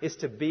desire is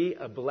to be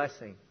a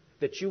blessing,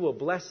 that you will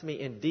bless me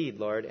indeed,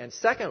 Lord. And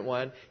second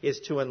one is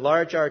to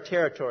enlarge our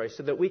territory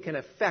so that we can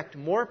affect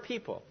more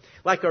people.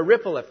 Like a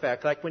ripple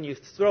effect, like when you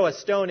throw a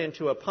stone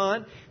into a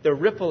pond, the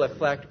ripple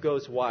effect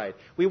goes wide.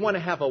 We want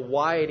to have a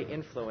wide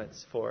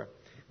influence for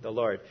the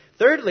Lord.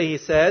 Thirdly, he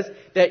says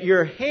that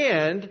your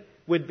hand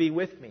would be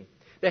with me.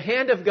 The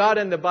hand of God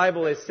in the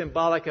Bible is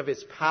symbolic of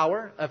His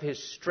power, of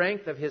His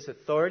strength, of His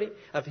authority,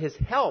 of His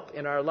help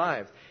in our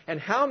lives. And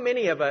how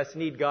many of us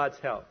need God's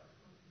help?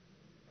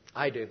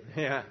 I do.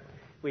 Yeah.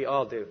 We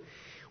all do.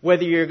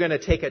 Whether you're going to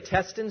take a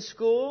test in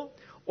school,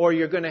 or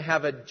you're going to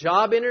have a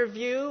job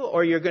interview,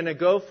 or you're going to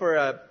go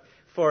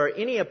for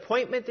any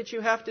appointment that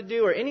you have to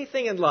do, or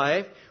anything in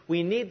life,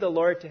 we need the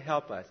Lord to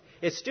help us.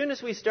 As soon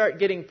as we start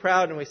getting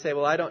proud and we say,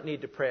 well, I don't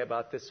need to pray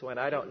about this one,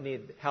 I don't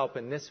need help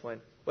in this one,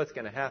 what's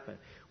going to happen?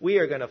 We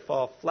are going to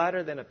fall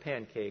flatter than a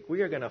pancake.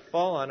 We are going to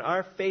fall on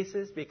our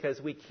faces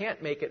because we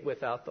can't make it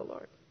without the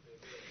Lord.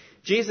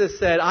 Jesus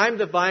said, I'm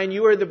the vine,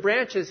 you are the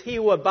branches. He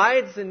who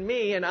abides in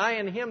me and I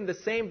in him, the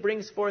same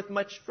brings forth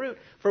much fruit.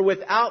 For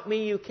without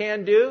me you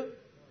can do?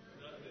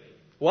 Nothing.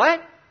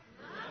 What?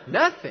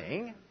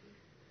 Nothing.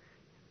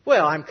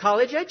 Well, I'm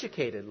college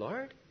educated,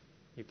 Lord.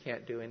 You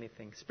can't do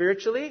anything.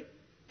 Spiritually,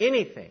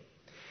 anything.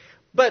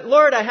 But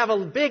Lord, I have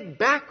a big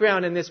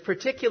background in this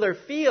particular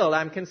field.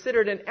 I'm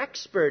considered an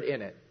expert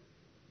in it.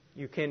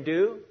 You can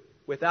do,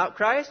 without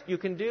Christ, you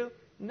can do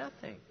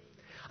nothing.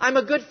 I'm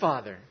a good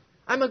father.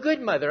 I'm a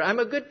good mother. I'm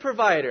a good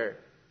provider.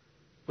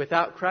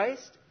 Without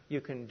Christ,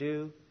 you can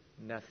do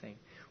nothing.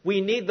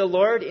 We need the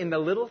Lord in the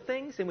little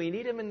things, and we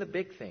need Him in the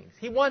big things.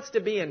 He wants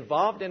to be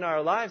involved in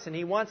our lives, and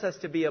He wants us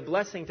to be a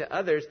blessing to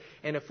others.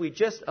 And if we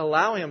just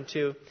allow Him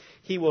to,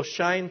 He will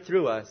shine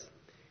through us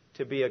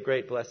to be a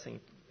great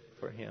blessing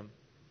for Him.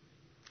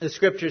 The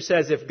Scripture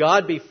says, if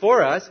God be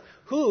for us,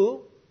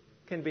 who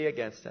can be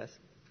against us?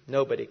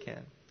 Nobody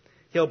can.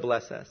 He'll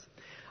bless us.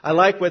 I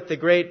like what the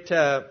great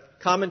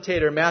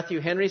commentator Matthew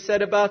Henry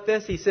said about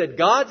this. He said,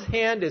 God's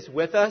hand is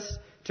with us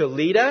to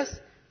lead us,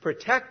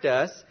 protect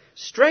us,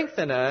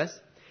 strengthen us,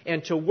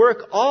 and to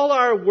work all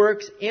our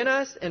works in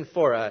us and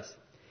for us,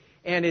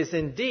 and is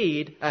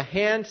indeed a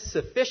hand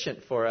sufficient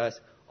for us,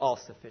 all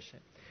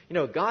sufficient. You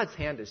know, God's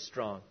hand is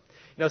strong.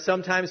 You know,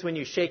 sometimes when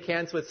you shake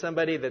hands with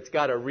somebody that's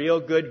got a real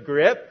good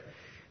grip,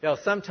 they'll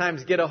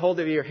sometimes get a hold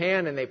of your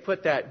hand and they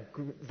put that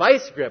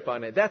vice grip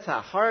on it. That's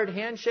a hard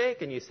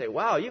handshake, and you say,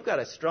 wow, you've got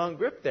a strong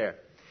grip there.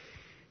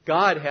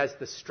 God has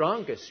the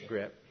strongest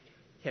grip,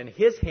 and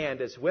His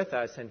hand is with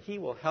us, and He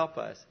will help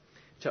us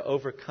to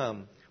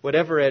overcome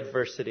whatever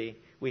adversity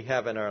we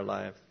have in our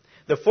lives.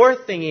 The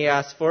fourth thing He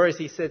asks for is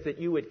He says that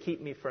you would keep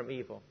me from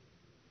evil.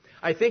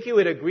 I think you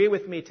would agree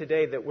with me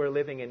today that we're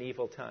living in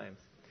evil times.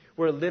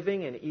 We're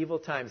living in evil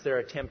times. There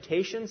are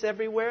temptations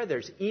everywhere.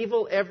 There's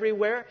evil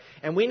everywhere.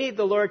 And we need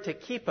the Lord to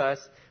keep us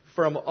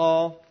from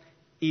all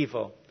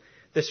evil.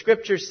 The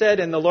Scripture said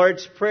in the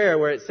Lord's Prayer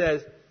where it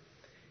says,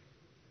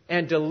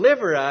 and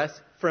deliver us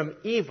from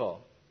evil,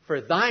 for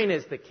thine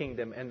is the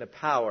kingdom and the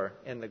power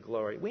and the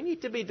glory. We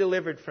need to be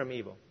delivered from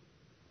evil.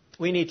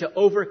 We need to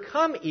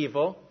overcome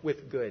evil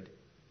with good.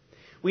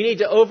 We need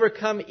to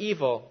overcome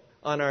evil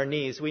on our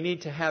knees. We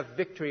need to have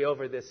victory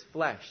over this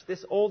flesh.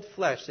 This old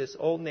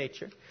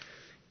nature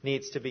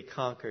needs to be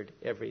conquered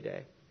every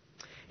day.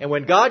 And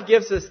when God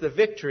gives us the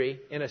victory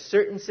in a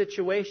certain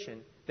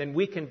situation, then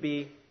we can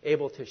be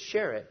able to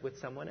share it with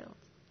someone else.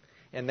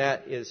 And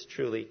that is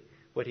truly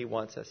what he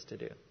wants us to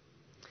do.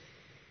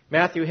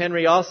 Matthew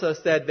Henry also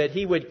said that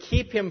he would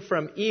keep him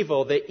from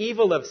evil, the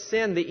evil of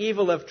sin, the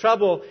evil of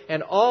trouble,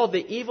 and all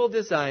the evil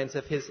designs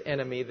of his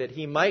enemy, that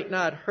he might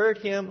not hurt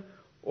him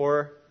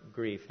or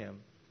grieve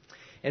him.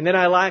 And then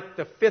I like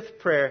the fifth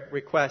prayer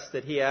request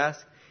that he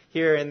asked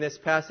here in this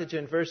passage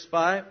in verse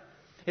 5.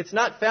 It's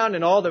not found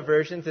in all the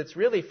versions. It's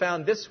really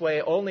found this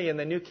way only in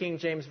the New King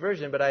James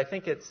Version, but I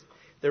think it's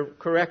the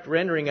correct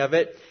rendering of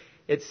it.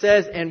 It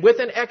says, and with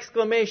an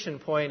exclamation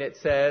point, it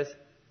says,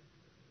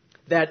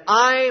 that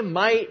I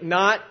might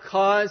not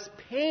cause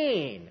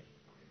pain.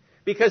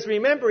 Because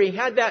remember, he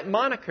had that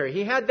moniker.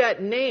 He had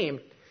that name.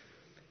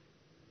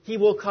 He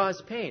will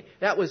cause pain.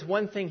 That was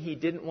one thing he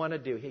didn't want to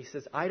do. He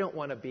says, I don't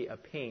want to be a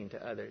pain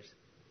to others.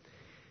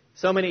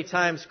 So many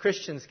times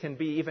Christians can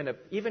be,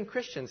 even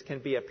Christians can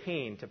be a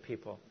pain to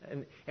people.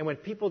 And when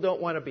people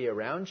don't want to be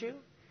around you,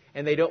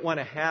 and they don't want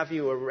to have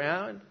you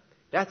around,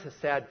 that's a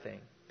sad thing.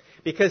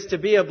 Because to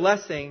be a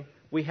blessing,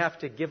 we have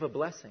to give a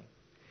blessing.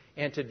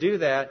 And to do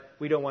that,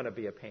 we don't want to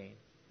be a pain.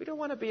 We don't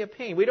want to be a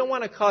pain. We don't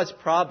want to cause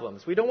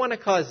problems. We don't want to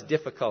cause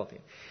difficulty.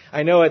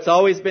 I know it's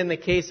always been the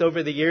case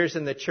over the years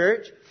in the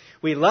church.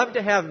 We love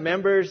to have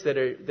members that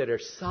are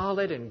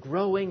solid and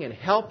growing and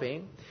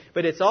helping.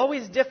 But it's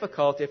always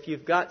difficult if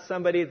you've got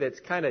somebody that's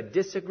kind of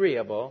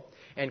disagreeable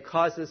and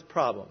causes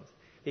problems.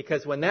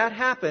 Because when that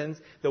happens,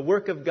 the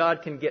work of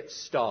God can get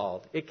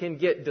stalled. It can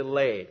get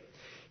delayed.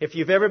 If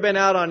you've ever been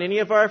out on any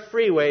of our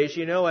freeways,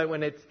 you know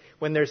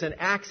when there's an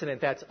accident,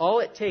 that's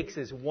all it takes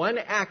is one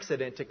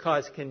accident to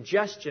cause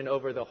congestion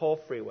over the whole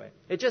freeway.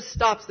 It just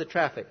stops the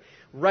traffic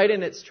right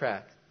in its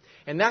tracks.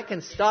 And that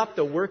can stop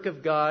the work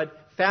of God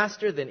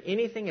faster than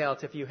anything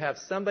else if you have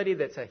somebody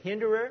that's a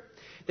hinderer,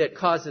 that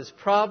causes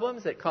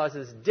problems, that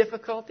causes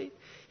difficulty.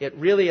 It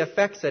really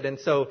affects it. And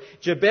so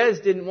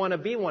Jabez didn't want to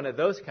be one of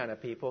those kind of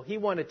people. He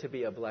wanted to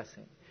be a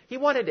blessing. He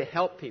wanted to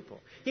help people.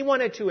 He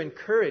wanted to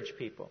encourage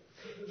people.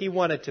 He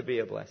wanted to be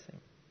a blessing.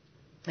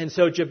 And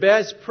so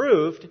Jabez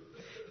proved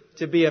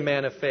to be a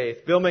man of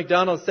faith. Bill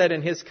McDonald said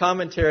in his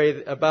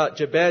commentary about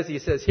Jabez, he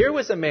says, here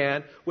was a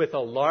man with a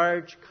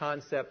large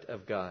concept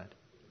of God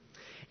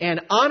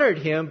and honored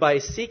him by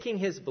seeking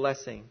his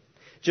blessing.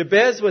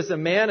 Jabez was a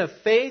man of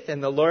faith,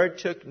 and the Lord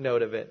took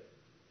note of it.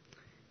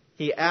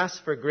 He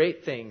asked for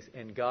great things,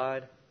 and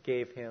God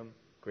gave him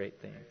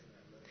great things.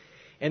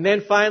 And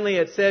then finally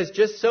it says,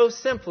 just so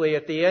simply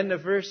at the end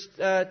of verse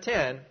 10,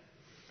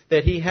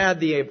 that he had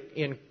the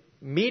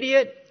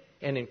immediate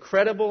and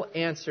incredible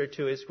answer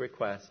to his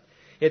request.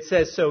 It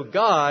says, so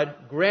God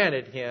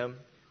granted him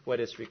what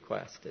is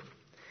requested.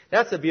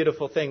 That's a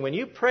beautiful thing. When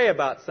you pray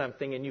about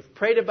something and you've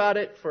prayed about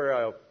it for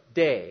a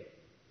day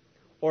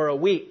or a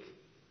week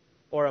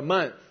or a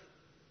month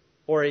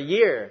or a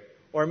year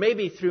or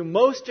maybe through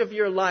most of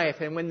your life,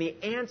 and when the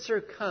answer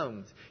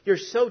comes, you're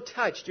so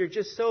touched, you're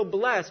just so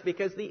blessed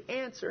because the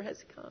answer has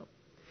come.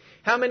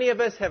 How many of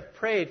us have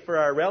prayed for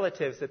our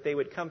relatives that they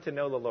would come to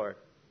know the Lord?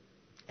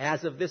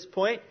 As of this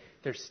point,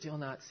 they're still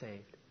not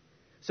saved.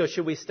 So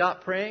should we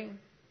stop praying?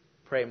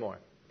 Pray more.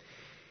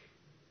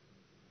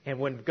 And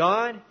when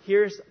God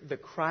hears the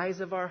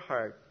cries of our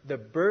heart, the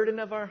burden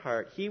of our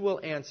heart, He will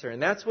answer.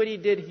 And that's what He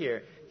did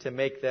here to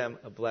make them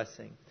a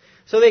blessing.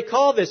 So they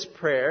call this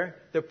prayer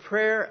the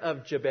prayer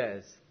of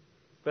Jabez.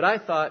 But I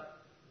thought,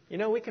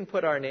 we can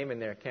put our name in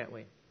there, can't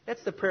we?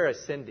 That's the prayer of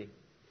Cindy.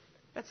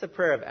 That's the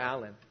prayer of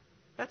Alan.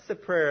 That's the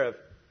prayer of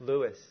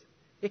Lewis.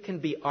 It can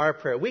be our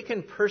prayer. We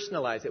can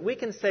personalize it. We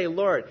can say,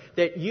 Lord,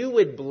 that you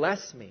would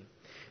bless me,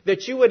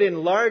 that you would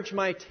enlarge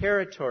my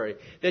territory,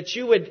 that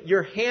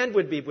your hand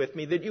would be with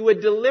me, that you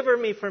would deliver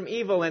me from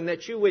evil, and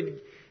that you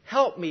would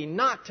help me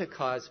not to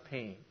cause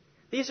pain.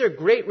 These are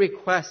great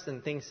requests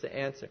and things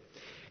to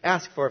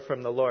ask for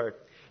from the Lord.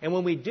 And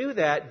when we do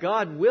that,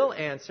 God will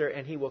answer,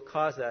 and He will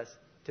cause us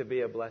to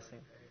be a blessing.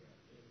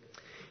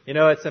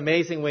 It's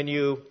amazing when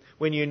you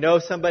know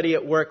somebody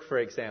at work, for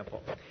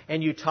example,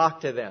 and you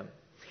talk to them,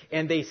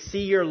 and they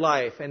see your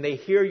life, and they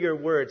hear your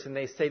words, and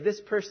they say,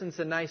 this person's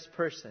a nice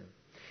person.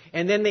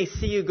 And then they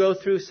see you go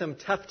through some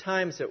tough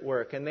times at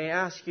work, and they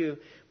ask you,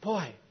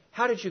 boy,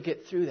 how did you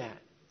get through that?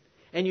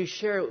 And you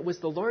share, it was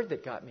the Lord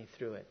that got me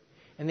through it.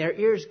 And their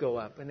ears go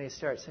up, and they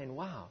start saying,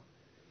 wow.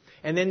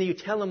 And then you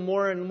tell them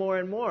more and more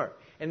and more.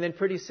 And then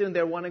pretty soon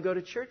they'll want to go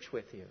to church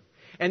with you.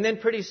 And then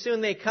pretty soon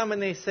they come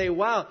and they say,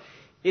 wow,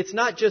 it's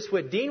not just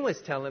what Dean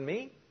was telling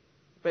me,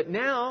 but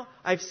now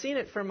I've seen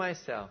it for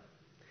myself.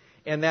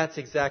 And that's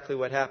exactly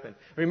what happened.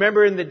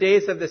 Remember in the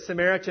days of the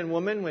Samaritan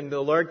woman when the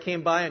Lord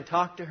came by and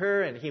talked to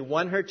her and He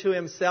won her to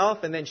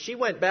Himself, and then she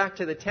went back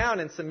to the town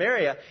in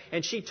Samaria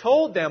and she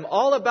told them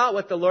all about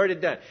what the Lord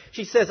had done.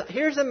 She says,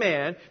 here's a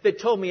man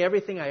that told me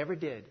everything I ever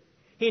did.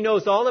 He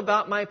knows all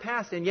about my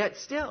past, and yet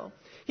still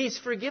He's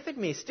forgiven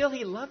me. Still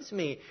He loves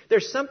me.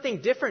 There's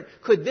something different.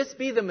 Could this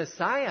be the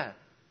Messiah?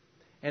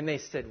 And they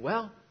said,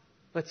 well,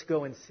 let's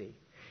go and see.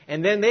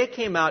 And then they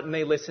came out and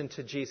they listened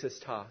to Jesus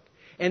talk.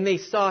 And they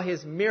saw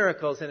His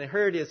miracles and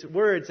heard His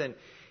words.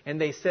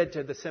 And they said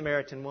to the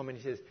Samaritan woman,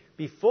 He says,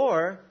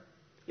 before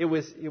It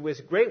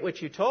was great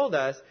what you told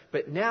us,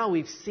 but now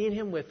we've seen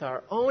him with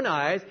our own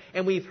eyes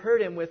and we've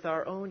heard him with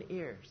our own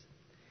ears.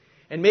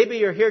 And maybe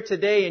you're here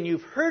today and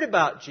you've heard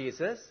about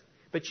Jesus,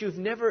 but you've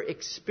never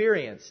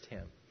experienced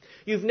him.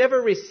 You've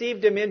never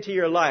received him into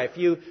your life.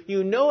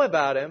 You know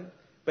about him,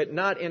 but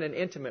not in an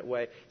intimate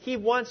way. He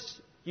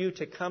wants you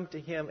to come to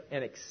him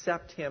and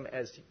accept him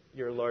as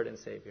your Lord and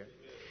Savior.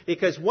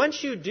 Because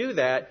once you do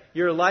that,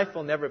 your life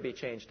will never be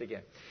changed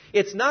again.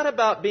 It's not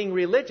about being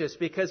religious,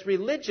 because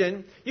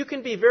religion, you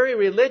can be very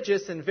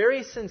religious and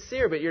very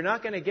sincere, but you're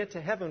not going to get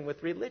to heaven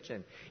with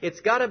religion. It's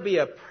got to be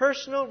a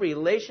personal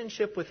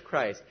relationship with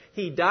Christ.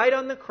 He died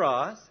on the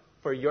cross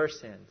for your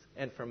sins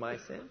and for my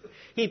sins.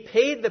 He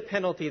paid the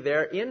penalty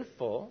there in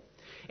full.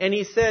 And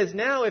he says,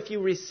 now if you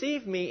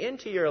receive me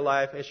into your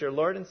life as your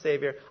Lord and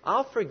Savior,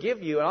 I'll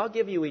forgive you, I'll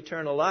give you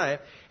eternal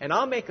life, and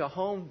I'll make a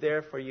home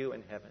there for you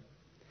in heaven.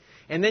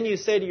 And then you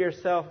say to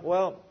yourself,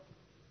 well,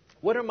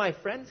 what are my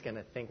friends going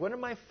to think? What are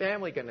my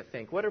family going to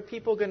think? What are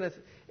people going to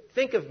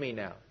think of me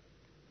now?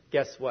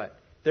 Guess what?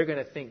 They're going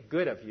to think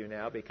good of you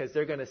now, because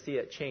they're going to see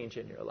a change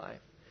in your life.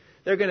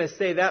 They're going to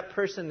say that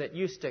person that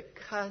used to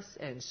cuss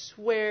and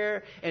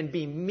swear and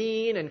be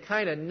mean and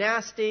kind of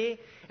nasty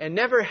and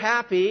never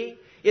happy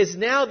is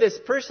now this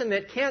person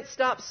that can't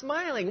stop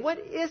smiling. What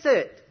is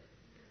it?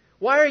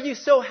 Why are you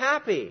so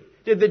happy?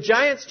 Did the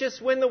Giants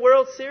just win the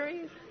World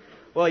Series?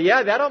 Well,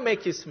 yeah, that'll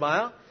make you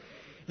smile.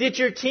 Did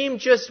your team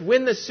just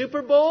win the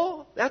Super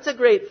Bowl? That's a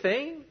great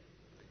thing.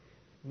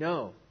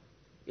 No,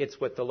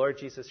 it's what the Lord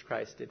Jesus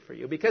Christ did for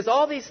you. Because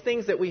all these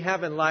things that we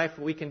have in life,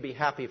 we can be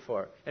happy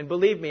for. And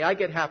believe me, I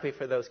get happy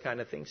for those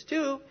kind of things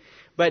too.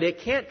 But it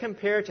can't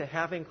compare to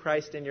having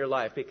Christ in your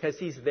life, because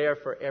he's there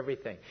for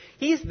everything.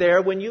 He's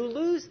there when you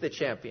lose the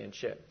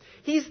championship.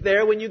 He's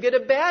there when you get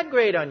a bad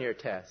grade on your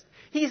test.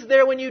 He's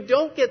there when you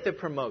don't get the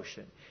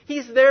promotion.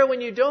 He's there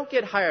when you don't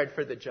get hired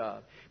for the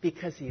job.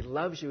 Because he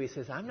loves you. He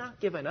says, I'm not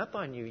giving up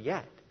on you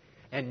yet,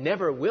 and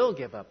never will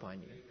give up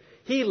on you.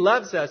 He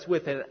loves us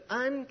with an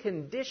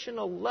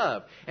unconditional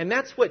love. And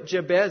that's what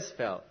Jabez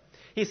felt.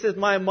 He says,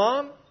 my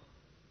mom,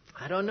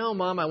 I don't know,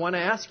 Mom, I want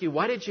to ask you,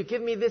 why did you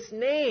give me this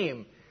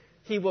name?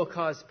 He will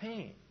cause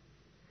pain.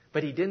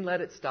 But he didn't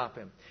let it stop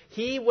him.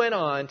 He went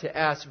on to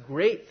ask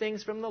great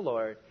things from the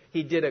Lord.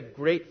 He did a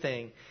great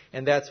thing,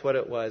 and that's what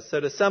it was. So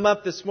to sum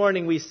up this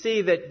morning, we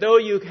see that though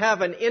you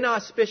have an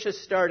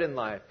inauspicious start in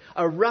life,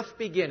 a rough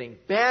beginning,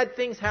 bad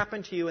things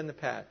happen to you in the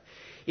past,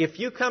 if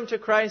you come to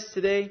Christ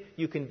today,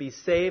 you can be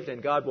saved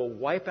and God will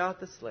wipe out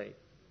the slate.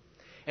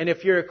 And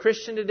if you're a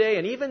Christian today,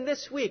 and even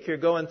this week you're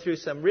going through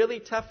some really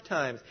tough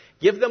times,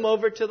 give them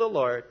over to the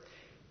Lord.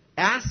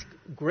 Ask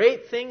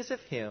great things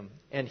of him,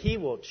 and he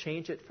will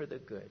change it for the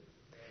good.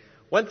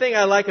 One thing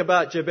I like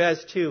about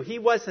Jabez too, he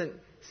wasn't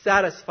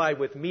satisfied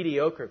with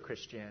mediocre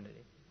Christianity.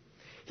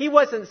 He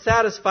wasn't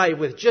satisfied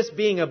with just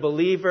being a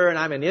believer, and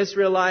I'm an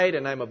Israelite,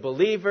 and I'm a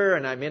believer,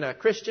 and I'm in a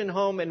Christian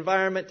home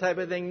environment type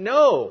of thing.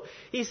 No.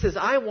 He says,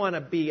 I want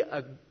to be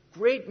a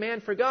great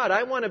man for God.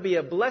 I want to be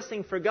a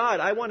blessing for God.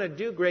 I want to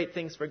do great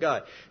things for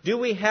God. Do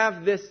we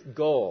have this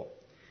goal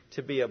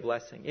to be a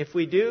blessing? If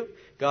we do,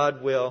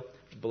 God will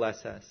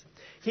bless us.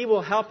 He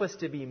will help us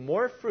to be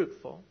more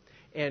fruitful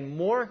and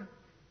more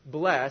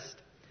blessed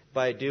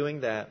by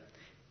doing that.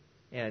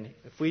 And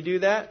if we do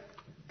that,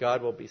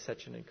 God will be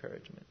such an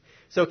encouragement.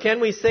 So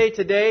can we say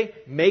today,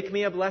 make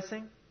me a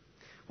blessing?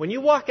 When you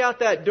walk out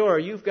that door,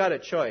 you've got a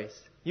choice.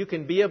 You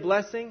can be a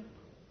blessing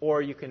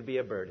or you can be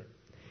a burden.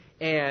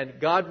 And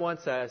God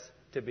wants us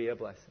to be a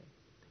blessing.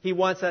 He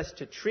wants us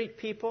to treat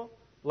people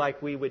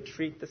like we would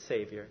treat the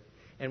Savior.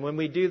 And when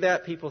we do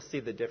that, people see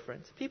the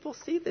difference. People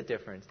see the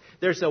difference.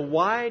 There's a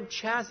wide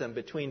chasm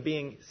between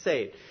being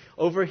saved.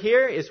 Over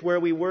here is where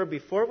we were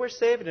before we're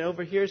saved, and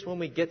over here is when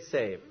we get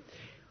saved.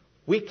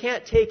 We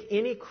can't take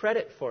any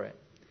credit for it.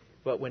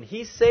 But when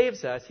he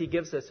saves us, he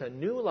gives us a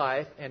new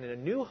life and a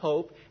new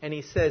hope. And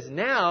he says,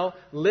 now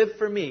live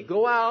for me.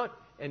 Go out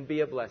and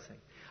be a blessing.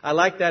 I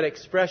like that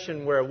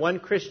expression where one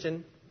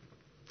Christian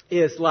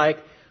is like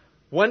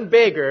one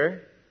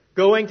beggar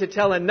going to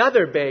tell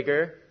another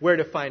beggar where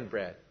to find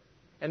bread.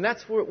 And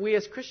that's what we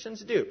as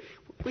Christians do.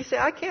 We say,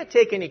 I can't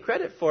take any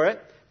credit for it.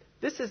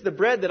 This is the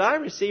bread that I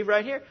receive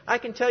right here. I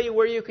can tell you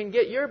where you can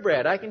get your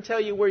bread. I can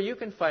tell you where you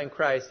can find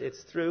Christ.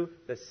 It's through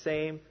the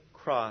same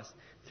cross,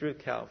 through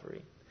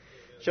Calvary.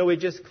 Shall we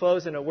just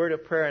close in a word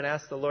of prayer and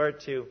ask the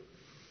Lord to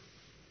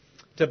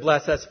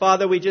bless us?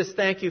 Father, we just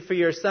thank you for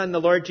your Son,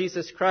 the Lord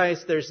Jesus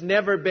Christ. There's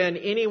never been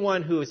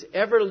anyone who's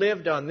ever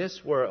lived on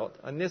this world,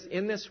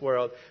 in this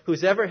world,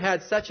 who's ever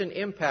had such an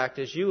impact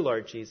as you,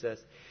 Lord Jesus.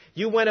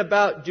 You went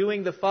about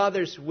doing the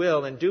Father's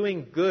will and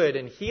doing good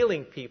and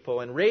healing people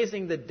and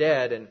raising the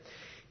dead and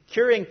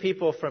curing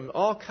people from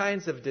all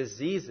kinds of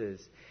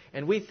diseases.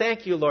 And we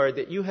thank you, Lord,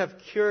 that you have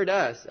cured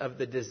us of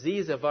the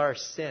disease of our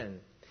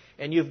sin.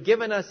 And you've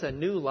given us a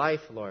new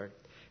life, Lord.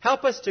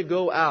 Help us to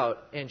go out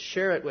and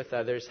share it with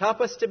others. Help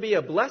us to be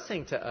a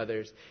blessing to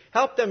others.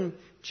 Help them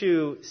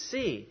to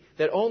see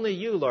that only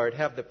you, Lord,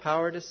 have the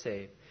power to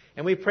save.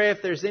 And we pray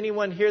if there's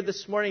anyone here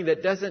this morning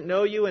that doesn't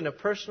know you in a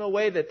personal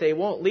way, that they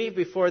won't leave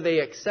before they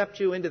accept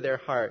you into their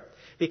heart.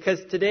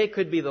 Because today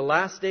could be the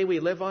last day we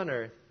live on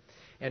earth.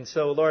 And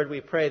so, Lord,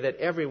 we pray that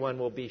everyone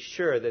will be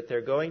sure that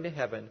they're going to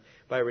heaven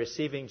by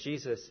receiving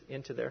Jesus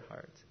into their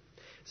hearts.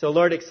 So,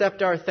 Lord,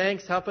 accept our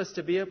thanks. Help us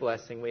to be a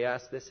blessing. We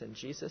ask this in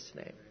Jesus'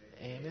 name.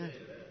 Amen.